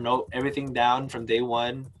I wrote everything down from day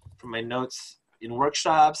one, from my notes in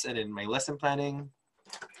workshops and in my lesson planning.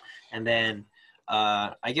 And then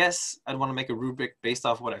I guess I'd want to make a rubric based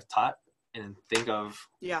off what I've taught and think of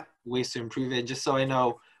ways to improve it. Just so I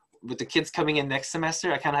know with the kids coming in next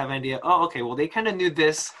semester, I kind of have an idea, oh, okay, well, they kind of knew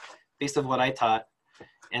this based on what I taught.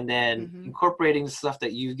 And then incorporating stuff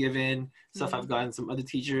that you've given, stuff I've gotten some other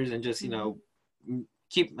teachers and just, you know,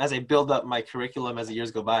 keep as I build up my curriculum as the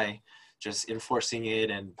years go by, just enforcing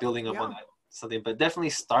it and building up on that something, but definitely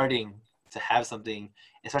starting to have something,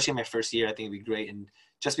 especially in my first year, I think it'd be great. And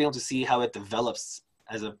just being able to see how it develops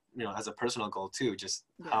as a, you know, as a personal goal too, just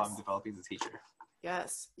how I'm developing as a teacher.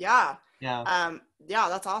 Yes. Yeah. Yeah.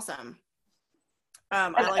 That's awesome.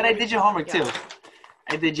 I did your homework too.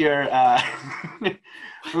 I did your,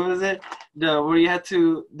 what was it? Where you had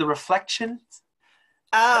to, the reflection.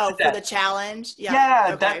 Oh, for the challenge?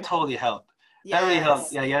 Yeah, that totally helped. Yes. That really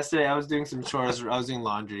helped. Yeah, yesterday I was doing some chores. I was doing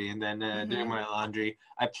laundry, and then during my laundry,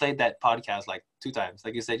 I played that podcast like 2 times.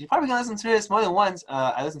 Like you said, you probably can listen to this more than once.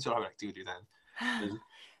 I listened to it probably like 2 times.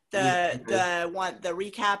 The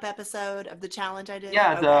recap episode of the challenge I did?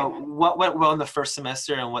 Yeah, what went well in the first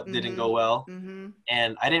semester and what didn't go well.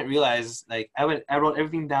 And I didn't realize, like, I wrote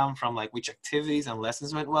everything down from like which activities and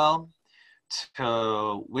lessons went well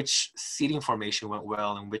to which seating formation went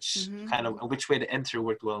well and which which way to enter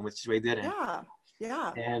worked well and which way didn't.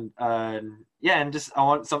 And and just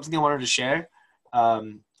something I wanted to share.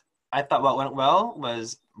 I thought what went well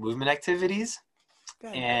was movement activities.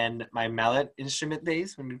 Good. And my mallet instrument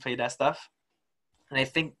days when we played that stuff. And I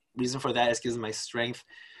think reason for that is because my strength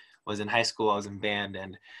was in high school. I was in band,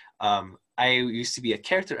 and I used to be a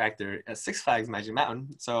character actor at Six Flags Magic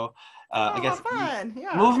Mountain. So I guess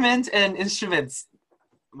movement and instruments,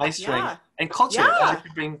 my strength, and culture. I like to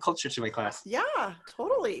bring culture to my class. Yeah,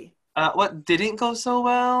 totally. What didn't go so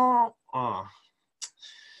well?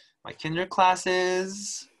 my kinder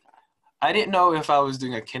classes, I didn't know if I was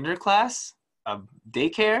doing a kinder class, a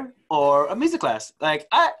daycare, or a music class. Like,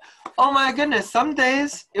 oh my goodness, some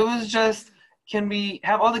days it was just, can we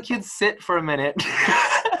have all the kids sit for a minute?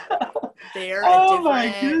 They're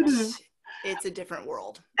my goodness. It's a different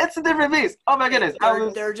world. It's a different beast. Oh my goodness.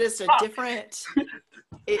 They're just a different,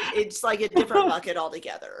 it's like a different bucket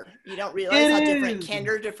altogether. You don't realize how different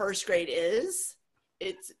kinder to first grade is.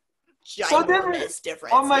 It's ginormous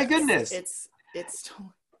difference. Oh my goodness. It's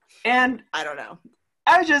and I don't know.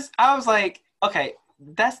 I was like, okay,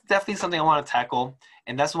 that's definitely something I want to tackle.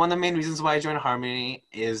 And that's one of the main reasons why I joined Harmony,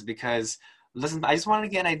 is because, listen, I just wanted to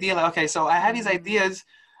get an idea. Like, okay, so I have these ideas,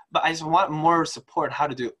 but I just want more support how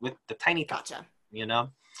to do it with the tiny things, Gotcha. You know?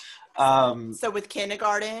 So with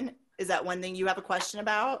kindergarten, is that one thing you have a question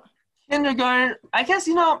about? Kindergarten, I guess,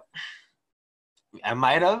 you know, I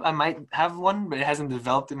might have one, but it hasn't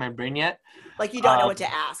developed in my brain yet. Like you don't know what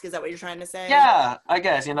to ask. Is that what you're trying to say? Yeah, I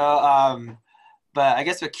guess, you know, but I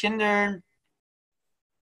guess with kinder.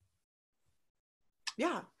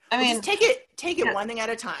 Yeah. I mean, just take it one thing at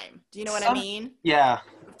a time. Do you know what I mean? Yeah.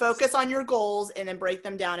 Focus on your goals and then break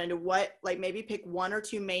them down into what, like maybe pick one or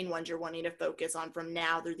two main ones you're wanting to focus on from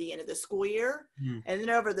now through the end of the school year. And then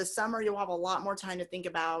over the summer, you'll have a lot more time to think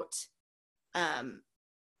about,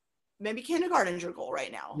 maybe kindergarten's your goal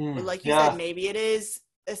right now. But like you said, maybe it is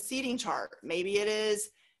a seating chart. Maybe it is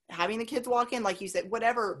having the kids walk in, like you said,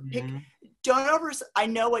 whatever. I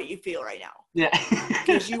know what you feel right now. Yeah.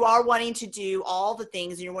 Because you are wanting to do all the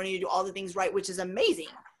things and you're wanting to do all the things right, which is amazing.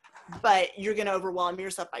 But you're going to overwhelm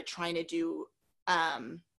yourself by trying to do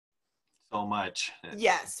so much.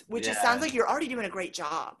 Yes, which it sounds like you're already doing a great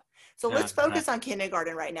job. So let's focus on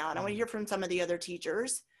kindergarten right now. And I want to hear from some of the other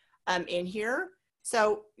teachers in here.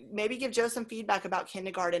 So maybe give Joe some feedback about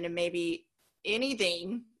kindergarten and maybe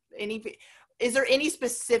anything. Is there any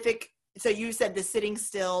specific, so you said the sitting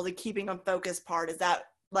still, the keeping them focused part, is that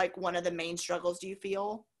like one of the main struggles, do you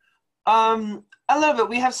feel? A little bit.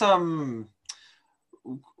 We have some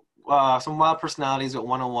wild personalities with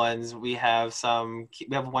one-on-ones. We have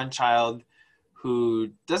one child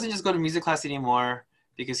who doesn't just go to music class anymore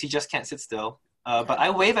because he just can't sit still. But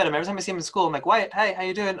I wave at him every time I see him in school. I'm like, Wyatt, hey, how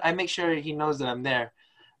you doing? I make sure he knows that I'm there.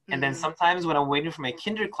 And then sometimes when I'm waiting for my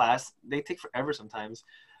kinder class, they take forever sometimes.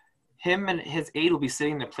 Him and his aide will be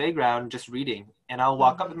sitting in the playground just reading. And I'll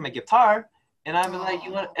walk up with my guitar and I'll be like,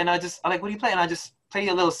 I'm like, what do you play? And I just play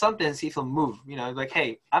a little something and see if he'll move. You know, like,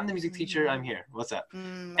 hey, I'm the music teacher. I'm here. What's up?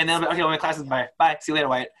 And then I'll be like, okay, well, my class is bye. See you later,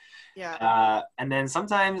 Wyatt. Yeah. And then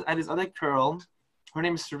sometimes I have this other girl, her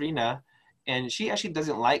name is Serena, and she actually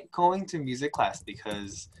doesn't like going to music class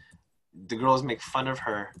because the girls make fun of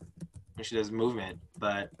her when she does movement.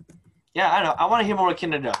 But yeah, I don't know. I want to hear more what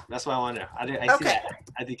kinder do. That's what I want to know. I see that.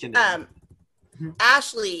 I do kinder.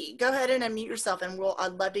 Ashley, go ahead and unmute yourself, and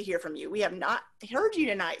I'd love to hear from you. We have not heard you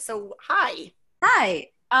tonight, so hi. Hi.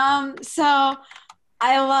 So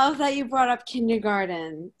I love that you brought up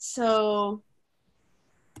kindergarten. So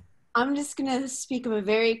I'm just going to speak of a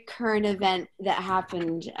very current event that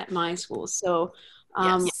happened at my school. So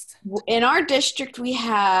in our district, we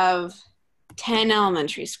have 10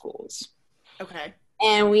 elementary schools. Okay.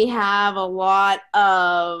 And we have a lot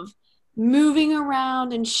of moving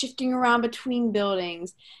around and shifting around between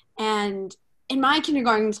buildings. And in my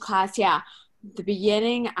kindergarten class, the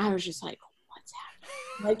beginning, I was just like, what's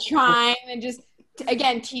happening? Like trying and just,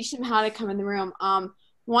 again, teach them how to come in the room.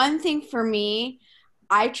 One thing for me,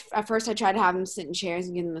 at first I tried to have them sit in chairs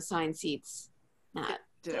and give them assigned seats.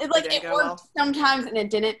 It worked sometimes and it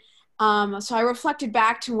didn't. So I reflected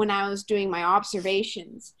back to when I was doing my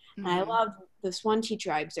observations. And I loved this one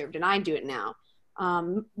teacher I observed, and I do it now.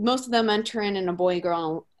 Most of them enter in a boy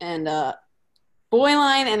line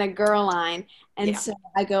and a girl line. And so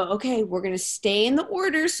I go, okay, we're going to stay in the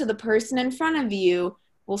order. So the person in front of you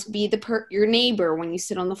will be your neighbor when you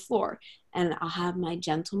sit on the floor. And I'll have my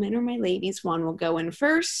gentlemen or my ladies. One will go in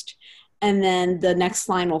first, and then the next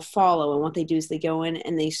line will follow. And what they do is they go in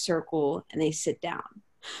and they circle and they sit down.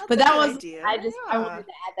 But that was, I wanted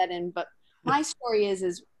to add that in. But my story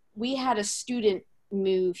is we had a student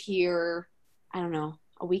move here, I don't know,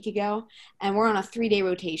 a week ago, and we're on a 3-day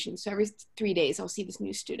rotation. So every 3 days I'll see this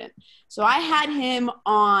new student. So I had him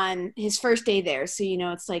on his first day there. So,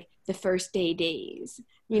 it's like the first day days,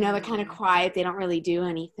 they're kind of quiet. They don't really do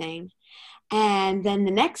anything. And then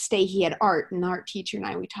the next day he had art, and the art teacher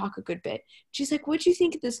and we talk a good bit. She's like, what'd you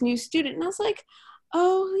think of this new student? And I was like,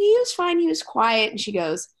 oh, he was fine. He was quiet. And she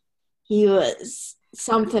goes, he was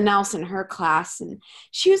something else in her class. And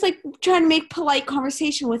she was like trying to make polite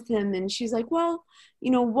conversation with him. And she's like, well,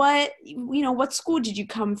 what school did you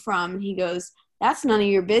come from? And he goes, that's none of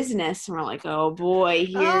your business. And we're like, oh boy,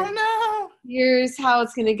 Oh here's how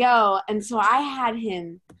it's going to go. And so I had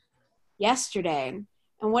him yesterday.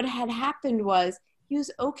 And what had happened was he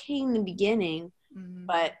was okay in the beginning,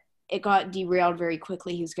 but it got derailed very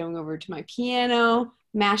quickly. He was going over to my piano,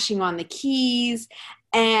 mashing on the keys,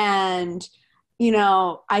 and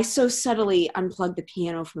I so subtly unplugged the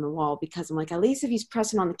piano from the wall because I'm like, at least if he's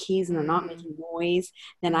pressing on the keys and they're not making noise,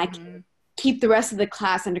 then I can keep the rest of the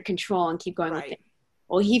class under control and keep going with it.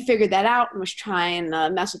 Well, he figured that out and was trying to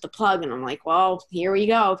mess with the plug. And I'm like, well, here we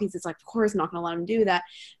go. Because it's like, of course, not going to let him do that.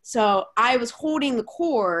 So I was holding the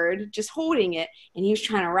cord, just holding it, and he was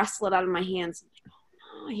trying to wrestle it out of my hands. I'm like,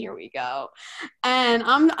 oh, no, here we go. And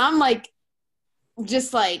I'm like,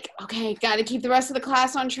 just like, okay, got to keep the rest of the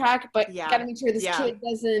class on track, but got to make sure this kid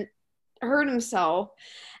doesn't hurt himself.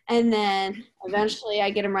 And then eventually I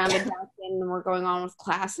get him rounded back in and we're going on with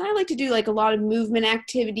class. And I like to do like a lot of movement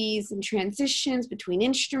activities and transitions between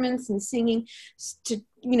instruments and singing to,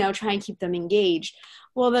 try and keep them engaged.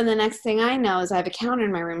 Well, then the next thing I know is I have a counter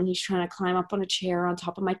in my room and he's trying to climb up on a chair on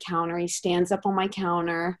top of my counter. He stands up on my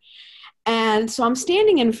counter. And so I'm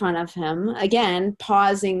standing in front of him, again,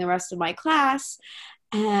 pausing the rest of my class.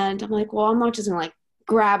 And I'm like, well, I'm not just going to like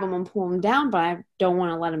grab him and pull him down, but I don't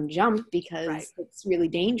want to let him jump because it's really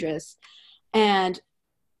dangerous. And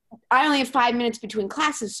I only have 5 minutes between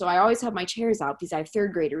classes, so I always have my chairs out because I have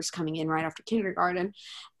third graders coming in right after kindergarten.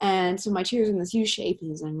 And so my chair's in this U shape,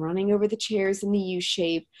 and I'm running over the chairs in the U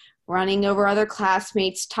shape, running over other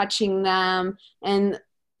classmates, touching them. And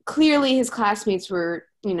clearly his classmates were,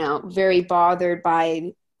 very bothered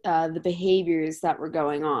by the behaviors that were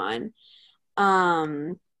going on.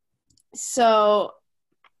 So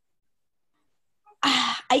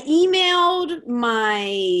I emailed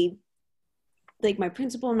my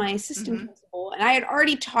principal and my assistant principal, and I had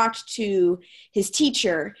already talked to his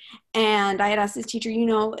teacher, and I had asked his teacher,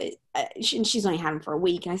 and she's only had him for a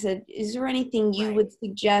week. And I said, is there anything you would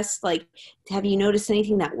suggest? Like, have you noticed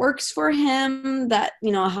anything that works for him that,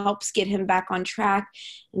 helps get him back on track?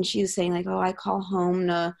 And she was saying like, oh, I call home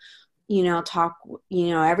to, talk,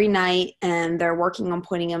 every night, and they're working on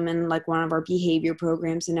putting him in like one of our behavior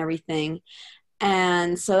programs and everything.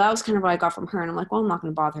 And so that was kind of what I got from her. And I'm like, well, I'm not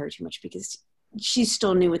going to bother her too much because she's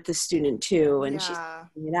still new with the student too. And she's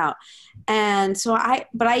figuring it out. And so I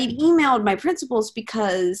emailed my principals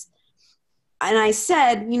and I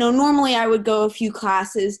said, normally I would go a few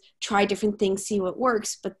classes, try different things, see what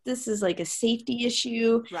works. But this is like a safety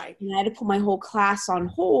issue. Right. And I had to put my whole class on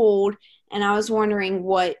hold. And I was wondering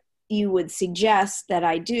what you would suggest that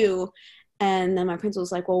I do. And then my principal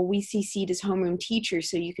was like, well, we CC'd his homeroom teacher,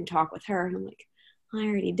 so you can talk with her. And I'm like, I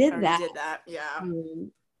already did that. Yeah.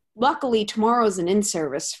 Luckily, tomorrow's an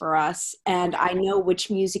in-service for us, and I know which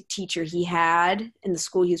music teacher he had in the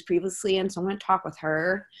school he was previously in, so I'm going to talk with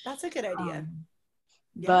her. That's a good idea.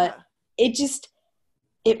 But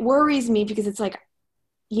it worries me because it's like,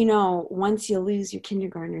 once you lose your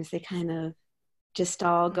kindergartners, they kind of just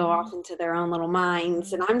all go off into their own little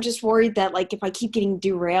minds. And I'm just worried that, like, if I keep getting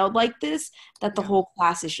derailed like this, that the whole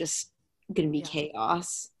class is just going to be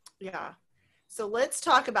chaos. Yeah. So let's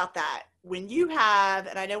talk about that. When you have,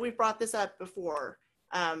 and I know we've brought this up before,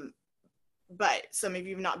 but some of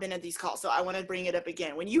you have not been at these calls, so I want to bring it up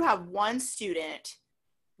again. When you have one student,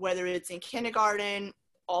 whether it's in kindergarten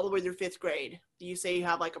all the way through 5th grade, you say you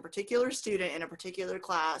have like a particular student in a particular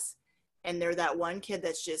class, and they're that one kid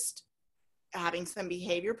that's just having some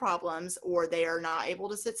behavior problems, or they are not able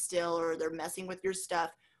to sit still, or they're messing with your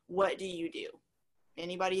stuff, what do you do?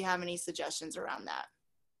 Anybody have any suggestions around that?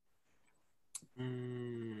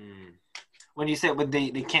 When you said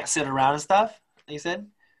they can't sit around and stuff, you said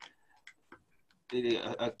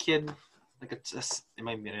a kid, like it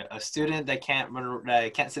might be a student that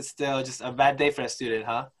can't sit still, just a bad day for a student,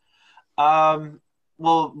 huh?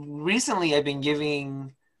 Well, recently I've been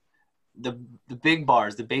giving the big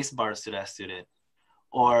bars, the bass bars to that student,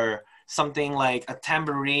 or something like a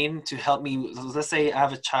tambourine to help me. Let's say I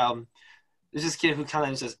have a child. There's this kid who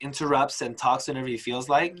kind of just interrupts and talks whenever he feels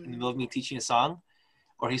like in the middle of me teaching a song,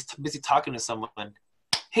 or he's busy talking to someone.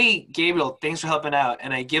 Hey, Gabriel, thanks for helping out.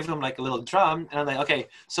 And I give him like a little drum, and I'm like, okay,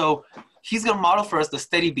 so he's gonna model for us the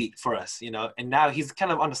steady beat for us, and now he's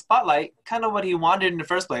kind of on the spotlight, kind of what he wanted in the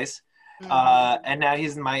first place. And now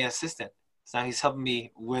he's my assistant. So now he's helping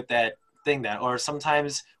me with that thing or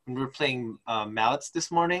sometimes when we were playing mallets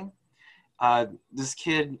this morning, this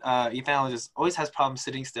kid, Ethan, just always has problems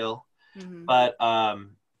sitting still. But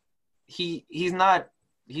he's not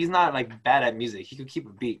like bad at music. He could keep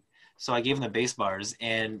a beat. So I gave him the bass bars,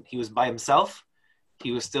 and he was by himself.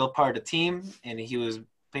 He was still part of the team, and he was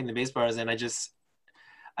playing the bass bars. And I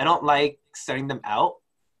I don't like setting them out.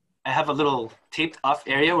 I have a little taped off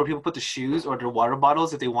area where people put the shoes or their water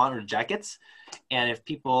bottles if they want, or jackets. And if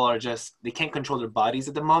people are just, they can't control their bodies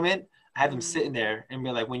at the moment, I have them sit in there and be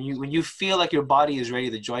like, when you feel like your body is ready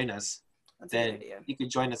to join us, then you could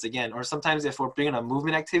join us again. Or sometimes if we're bringing a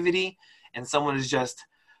movement activity and someone is just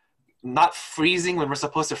not freezing when we're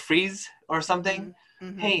supposed to freeze or something,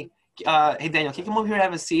 hey Daniel, can you come over here and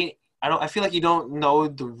have a seat? I feel like you don't know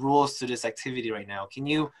the rules to this activity right now. Can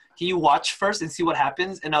you watch first and see what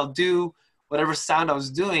happens? And I'll do whatever sound I was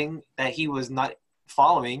doing that he was not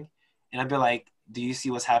following, and I'd be like, do you see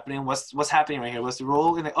what's happening? What's happening right here? What's the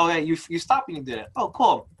rule? And like, oh yeah, you stopped and you did it. Oh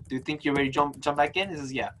cool. Do you think you're ready to jump back in? He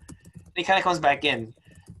says yeah. And he kind of comes back in.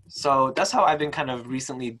 So that's how I've been kind of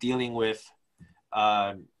recently dealing with,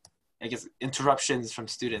 I guess, interruptions from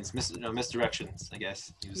students, misdirections, I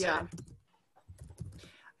guess. Yeah.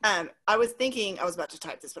 I was about to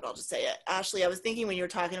type this, but I'll just say it. Ashley, I was thinking when you were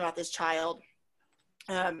talking about this child,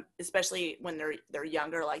 especially when they're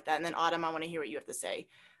younger like that, and then Autumn, I want to hear what you have to say.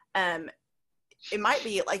 It might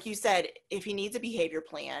be, like you said, if he needs a behavior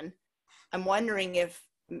plan, I'm wondering if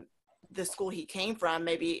the school he came from,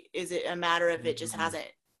 maybe, is it a matter of it just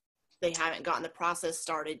they haven't gotten the process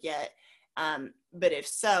started yet. But if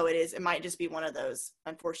so, it might just be one of those,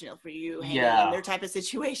 unfortunate for you, in their type of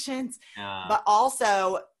situations. Yeah. But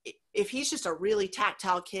also, if he's just a really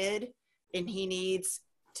tactile kid and he needs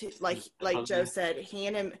to, like Joe said,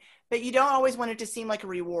 hand him, but you don't always want it to seem like a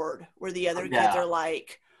reward where the other kids are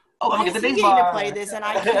like, why is he getting to play this and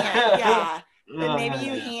I can't? Yeah. But maybe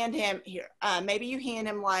you hand him here. Maybe you hand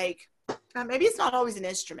him like, maybe it's not always an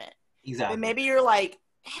instrument. Exactly. But maybe you're like,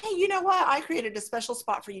 hey, you know what? I created a special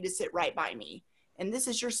spot for you to sit right by me. And this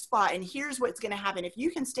is your spot. And here's what's going to happen. If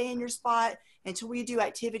you can stay in your spot until we do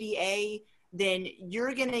activity A, then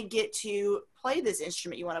you're going to get to play this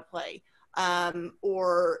instrument you want to play.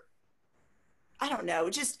 Or I don't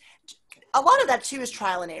know, just a lot of that too is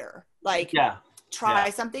trial and error. Like, try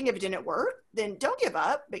something. If it didn't work, then don't give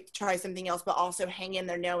up, but try something else, but also hang in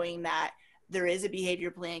there knowing that there is a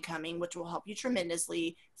behavior plan coming, which will help you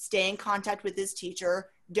tremendously. Stay in contact with his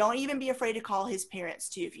teacher. Don't even be afraid to call his parents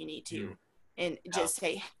too if you need to. And just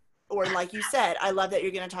say, or like you said, I love that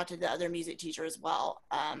you're going to talk to the other music teacher as well.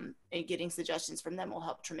 And getting suggestions from them will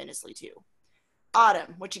help tremendously too.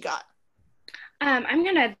 Autumn, what you got? I'm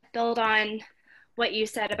going to build on what you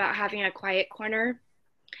said about having a quiet corner.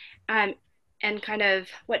 And kind of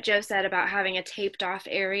what Joe said about having a taped off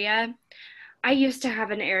area. I used to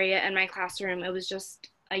have an area in my classroom. It was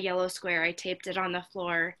just a yellow square. I taped it on the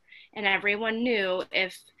floor, and everyone knew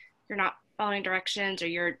if you're not following directions, or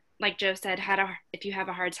you're, like Joe said, if you have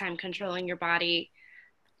a hard time controlling your body,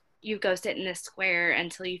 you go sit in this square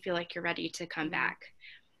until you feel like you're ready to come back.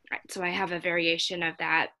 Right, so I have a variation of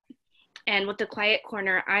that. And with the quiet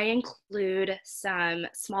corner, I include some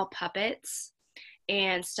small puppets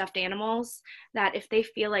and stuffed animals that if they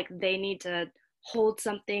feel like they need to hold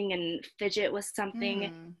something and fidget with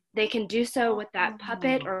something, they can do so with that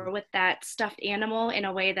puppet or with that stuffed animal in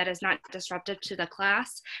a way that is not disruptive to the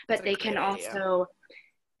class, but they can also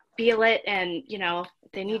feel it, and if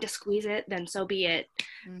they need to squeeze it, then so be it.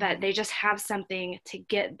 But they just have something to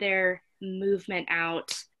get their movement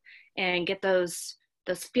out and get those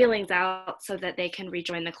feelings out so that they can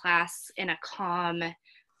rejoin the class in a calm,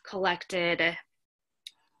 collected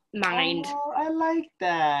mind. Oh, I like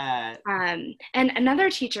that. And another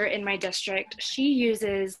teacher in my district, she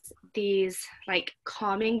uses these like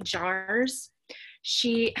calming jars.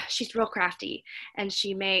 She's real crafty, and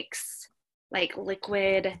she makes like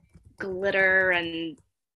liquid glitter and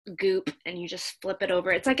goop, and you just flip it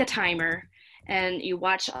over. It's like a timer, and you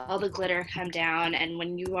watch all the glitter come down, and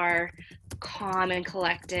when you are calm and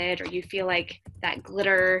collected, or you feel like that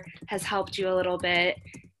glitter has helped you a little bit,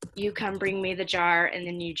 you come bring me the jar, and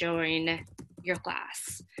then you join your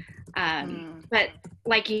class. But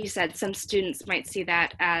like you said, some students might see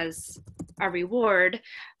that as a reward,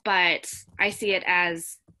 but I see it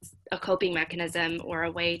as a coping mechanism or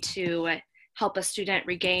a way to help a student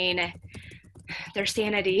regain their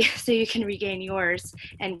sanity so you can regain yours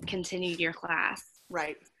and continue your class.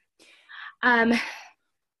 Right.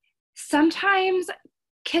 Sometimes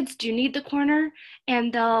kids do need the corner,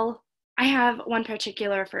 and I have one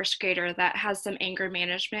particular first grader that has some anger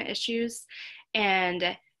management issues,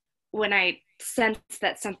 and when I sense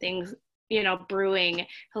that something's brewing,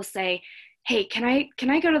 he'll say, hey, can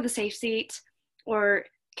I go to the safe seat, or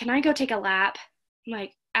can I go take a lap? I'm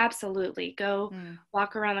like, absolutely, go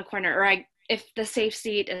walk around the corner. Or if the safe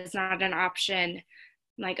seat is not an option,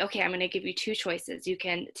 I'm I'm like, okay, I'm going to give you two choices. You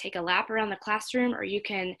can take a lap around the classroom, or you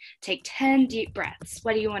can take 10 deep breaths.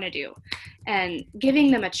 What do you want to do? And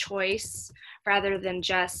giving them a choice rather than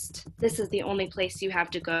just, this is the only place you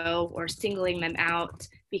have to go, or singling them out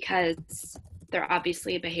because they're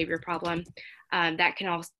obviously a behavior problem. That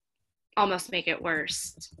can almost make it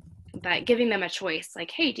worse. But giving them a choice,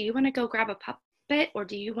 like, hey, do you want to go grab a puppet, or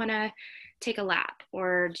do you want to take a lap,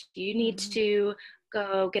 or do you need to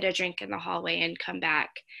go get a drink in the hallway and come back?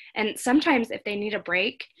 And sometimes if they need a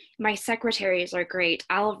break, my secretaries are great.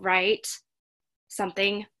 I'll write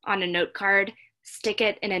something on a note card, stick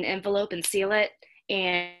it in an envelope and seal it,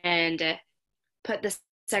 and put the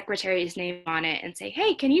secretary's name on it and say,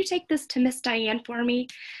 hey, can you take this to Miss Diane for me?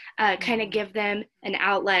 Kind of give them an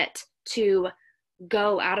outlet to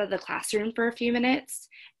go out of the classroom for a few minutes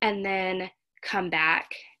and then come back.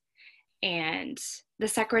 And the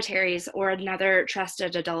secretaries or another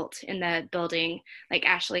trusted adult in the building, like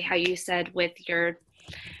Ashley, how you said with your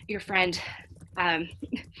friend,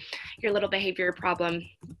 your little behavior problem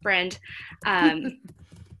friend,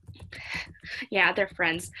 yeah, they're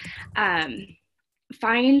friends.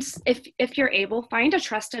 Find, if you're able, find a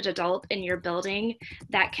trusted adult in your building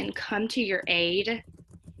that can come to your aid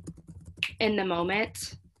in the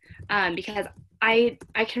moment, because I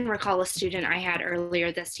can recall a student I had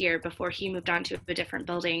earlier this year before he moved on to a different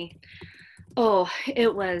building. Oh,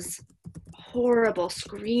 it was horrible,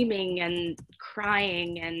 screaming and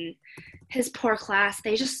crying, and his poor class,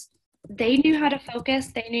 they knew how to focus,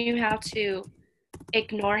 they knew how to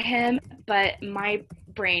ignore him, but my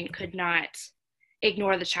brain could not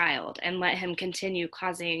ignore the child and let him continue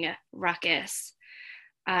causing ruckus.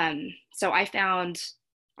 So I found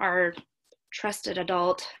our trusted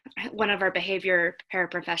adult, one of our behavior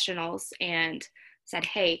paraprofessionals, and said,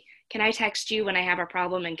 hey, can I text you when I have a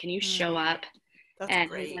problem, and can you show up? That's and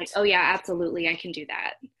great. He's like, oh yeah, absolutely, I can do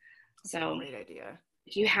that. That's so a great idea.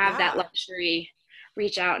 If you have that luxury,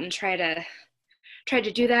 reach out and try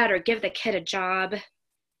to do that, or give the kid a job.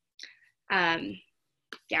 Yeah,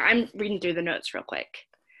 I'm reading through the notes real quick.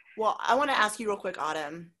 Well, I want to ask you real quick,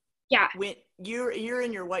 Autumn. Yeah. When you're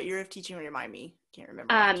in your what year of teaching? Remind me. Can't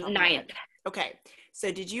remember. 9th. Okay.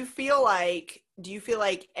 So do you feel like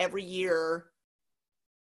every year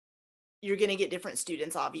you're going to get different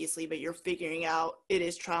students, obviously, but you're figuring out, it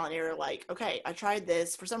is trial and error, like, okay, I tried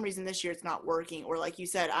this, for some reason this year it's not working, or like you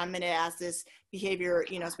said, I'm going to ask this behavior,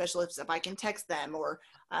 specialist if I can text them, or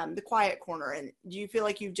the quiet corner. And do you feel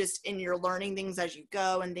like and you're learning things as you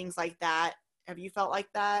go and things like that? Have you felt like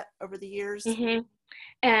that over the years? Mm-hmm.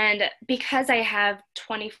 And because I have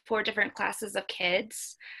 24 different classes of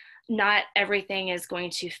kids, not everything is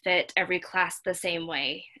going to fit every class the same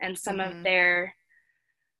way. And some of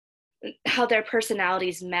how their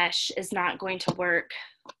personalities mesh is not going to work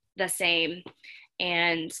the same.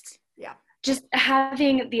 And just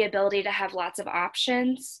having the ability to have lots of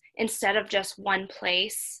options instead of just one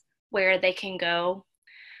place where they can go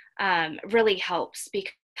really helps,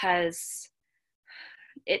 because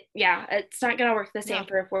it's not going to work the same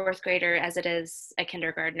for a fourth grader as it is a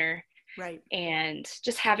kindergartner. Right. And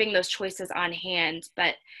just having those choices on hand,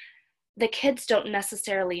 but the kids don't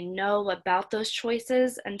necessarily know about those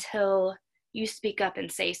choices until you speak up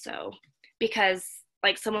and say so. Because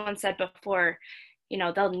like someone said before,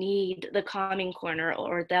 they'll need the calming corner,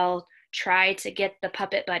 or they'll try to get the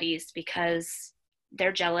puppet buddies because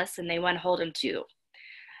they're jealous and they want to hold them too.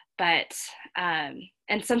 But, and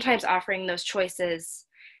sometimes offering those choices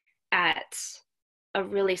at a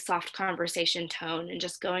really soft conversation tone, and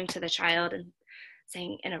just going to the child and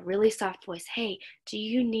saying in a really soft voice, hey, do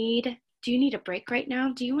you need a break right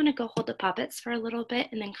now? Do you want to go hold the puppets for a little bit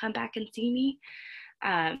and then come back and see me?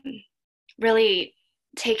 Really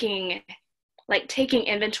taking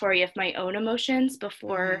inventory of my own emotions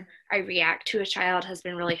before I react to a child has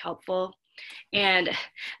been really helpful. And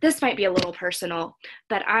this might be a little personal,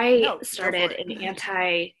 but I started an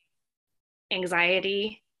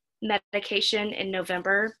anti-anxiety medication in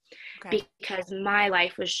November because my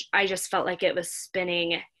life I just felt like it was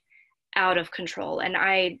spinning out of control, and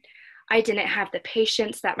I didn't have the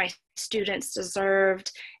patience that my students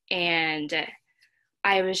deserved, and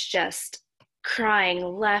I was just crying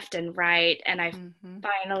left and right, and I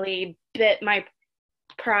finally bit my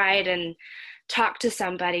pride and talked to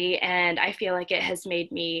somebody, and I feel like it has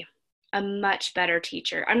made me a much better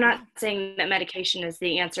teacher. I'm not saying that medication is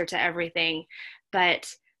the answer to everything, but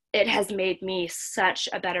it has made me such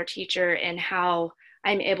a better teacher in how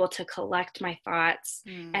I'm able to collect my thoughts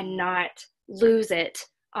and not lose it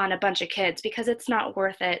on a bunch of kids, because it's not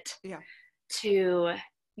worth it to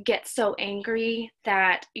get so angry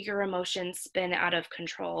that your emotions spin out of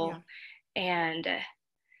control. And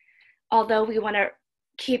although we want to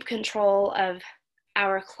keep control of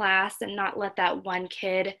our class and not let that one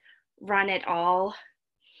kid run it all,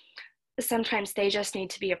 sometimes they just need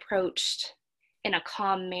to be approached in a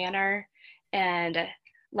calm manner and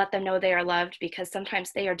let them know they are loved, because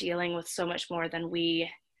sometimes they are dealing with so much more than we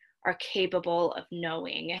are capable of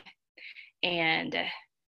knowing. And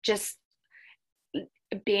just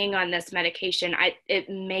being on this medication, it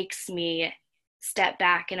makes me step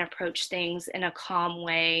back and approach things in a calm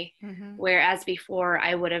way, whereas before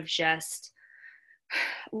I would have just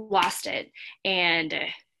lost it. And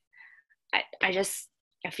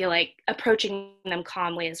I feel like approaching them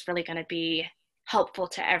calmly is really going to be helpful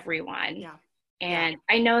to everyone. Yeah. And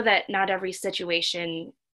I know that not every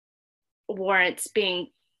situation warrants being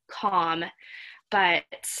calm, but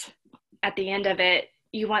at the end of it,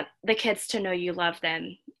 you want the kids to know you love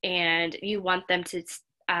them and you want them to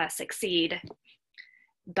succeed.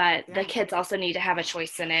 But the kids also need to have a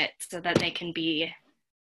choice in it so that they can be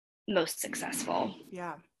most successful.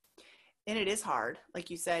 Yeah. And it is hard, like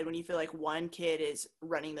you said, when you feel like one kid is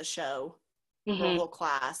running the show for a whole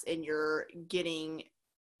class and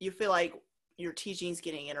you feel like your teaching's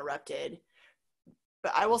getting interrupted.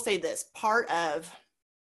 But I will say this, part of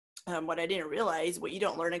what I didn't realize, what you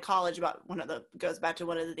don't learn in college about goes back to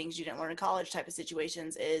one of the things you didn't learn in college type of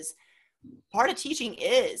situations, is part of teaching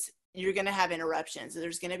is you're going to have interruptions.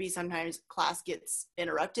 There's going to be sometimes class gets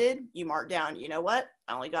interrupted. You mark down, you know what?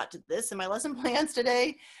 I only got to this in my lesson plans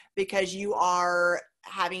today, because you are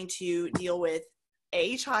having to deal with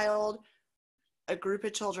a child, a group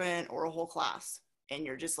of children, or a whole class. And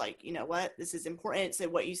you're just like, you know what? This is important. So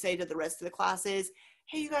what you say to the rest of the class is,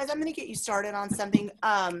 hey, you guys, I'm going to get you started on something.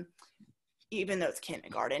 Even though it's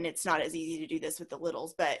kindergarten, it's not as easy to do this with the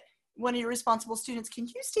littles, but one of your responsible students, can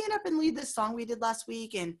you stand up and lead this song we did last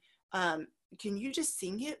week? And can you just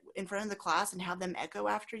sing it in front of the class and have them echo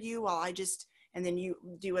after you and then you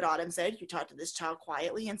do what Autumn said. You talk to this child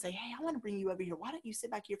quietly and say, hey, I want to bring you over here. Why don't you sit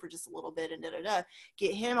back here for just a little bit and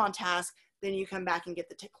get him on task. Then you come back and get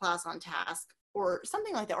the class on task, or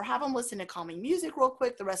something like that, or have them listen to calming music real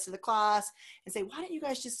quick, the rest of the class, and say, why don't you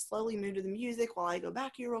guys just slowly move to the music while I go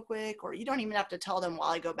back here real quick? Or you don't even have to tell them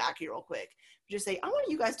while I go back here real quick. Just say, I want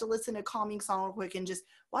you guys to listen to a calming song real quick, and just,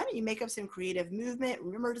 why don't you make up some creative movement?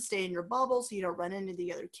 Remember to stay in your bubble so you don't run into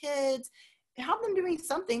the other kids. Have them doing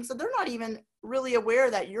something so they're not even really aware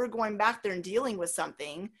that you're going back there and dealing with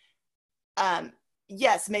something.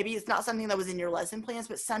 Yes, maybe it's not something that was in your lesson plans,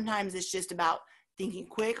 but sometimes it's just about thinking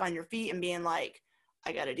quick on your feet and being like,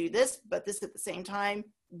 I got to do this, but this at the same time,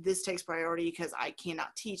 this takes priority because I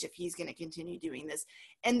cannot teach if he's going to continue doing this.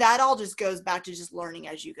 And that all just goes back to just learning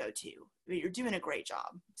as you go too. You're doing a great job.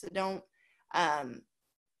 So don't, and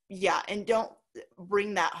don't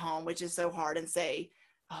bring that home, which is so hard, and say,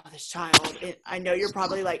 oh, this child, I know you're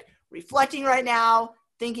probably like reflecting right now,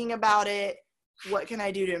 thinking about it. What can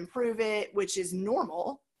I do to improve it? Which is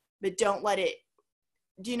normal, but don't let it,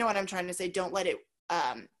 do you know what I'm trying to say? Don't let it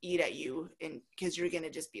eat at you, and because you're going to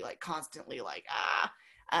just be like constantly like,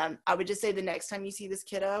 I would just say the next time you see this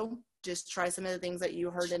kiddo, just try some of the things that you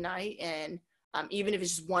heard tonight. And even if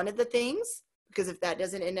it's just one of the things, because if that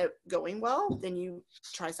doesn't end up going well, then you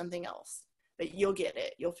try something else, but you'll get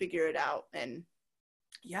it. You'll figure it out. And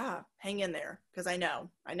yeah, hang in there, because I know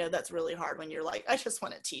that's really hard when you're like, I just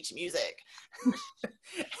want to teach music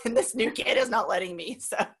and this new kid is not letting me.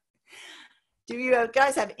 So do you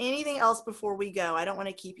guys have anything else before we go? I don't want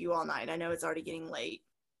to keep you all night. I know it's already getting late.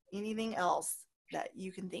 Anything else that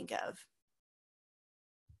you can think of?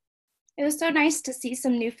 It was so nice to see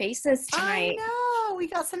some new faces tonight. I know, we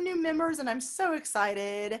got some new members and I'm so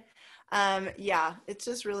excited. It's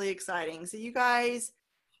just really exciting. So you guys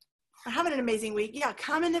are having an amazing week. Yeah,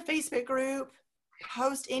 come in the Facebook group,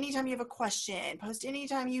 post anytime you have a question, post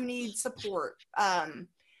anytime you need support.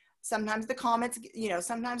 Sometimes the comments,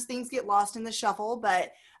 sometimes things get lost in the shuffle,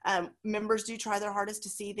 but members do try their hardest to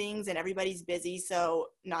see things, and everybody's busy, so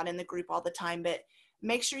not in the group all the time, but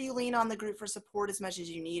make sure you lean on the group for support as much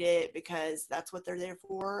as you need it, because that's what they're there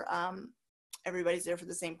for. Everybody's there for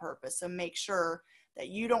the same purpose. So make sure that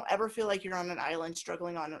you don't ever feel like you're on an island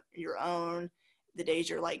struggling on your own. The days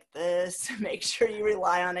you're like this, make sure you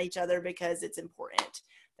rely on each other, because it's important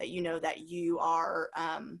that you know that you are,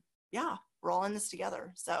 we're all in this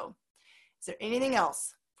together. So is there anything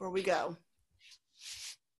else before we go?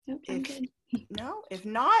 Nope, I'm good. No, if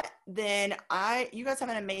not, then you guys have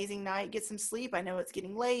an amazing night. Get some sleep. I know it's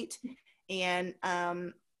getting late, and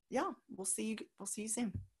we'll see you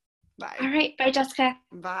soon. Bye. All right. Bye, Jessica.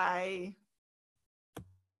 Bye.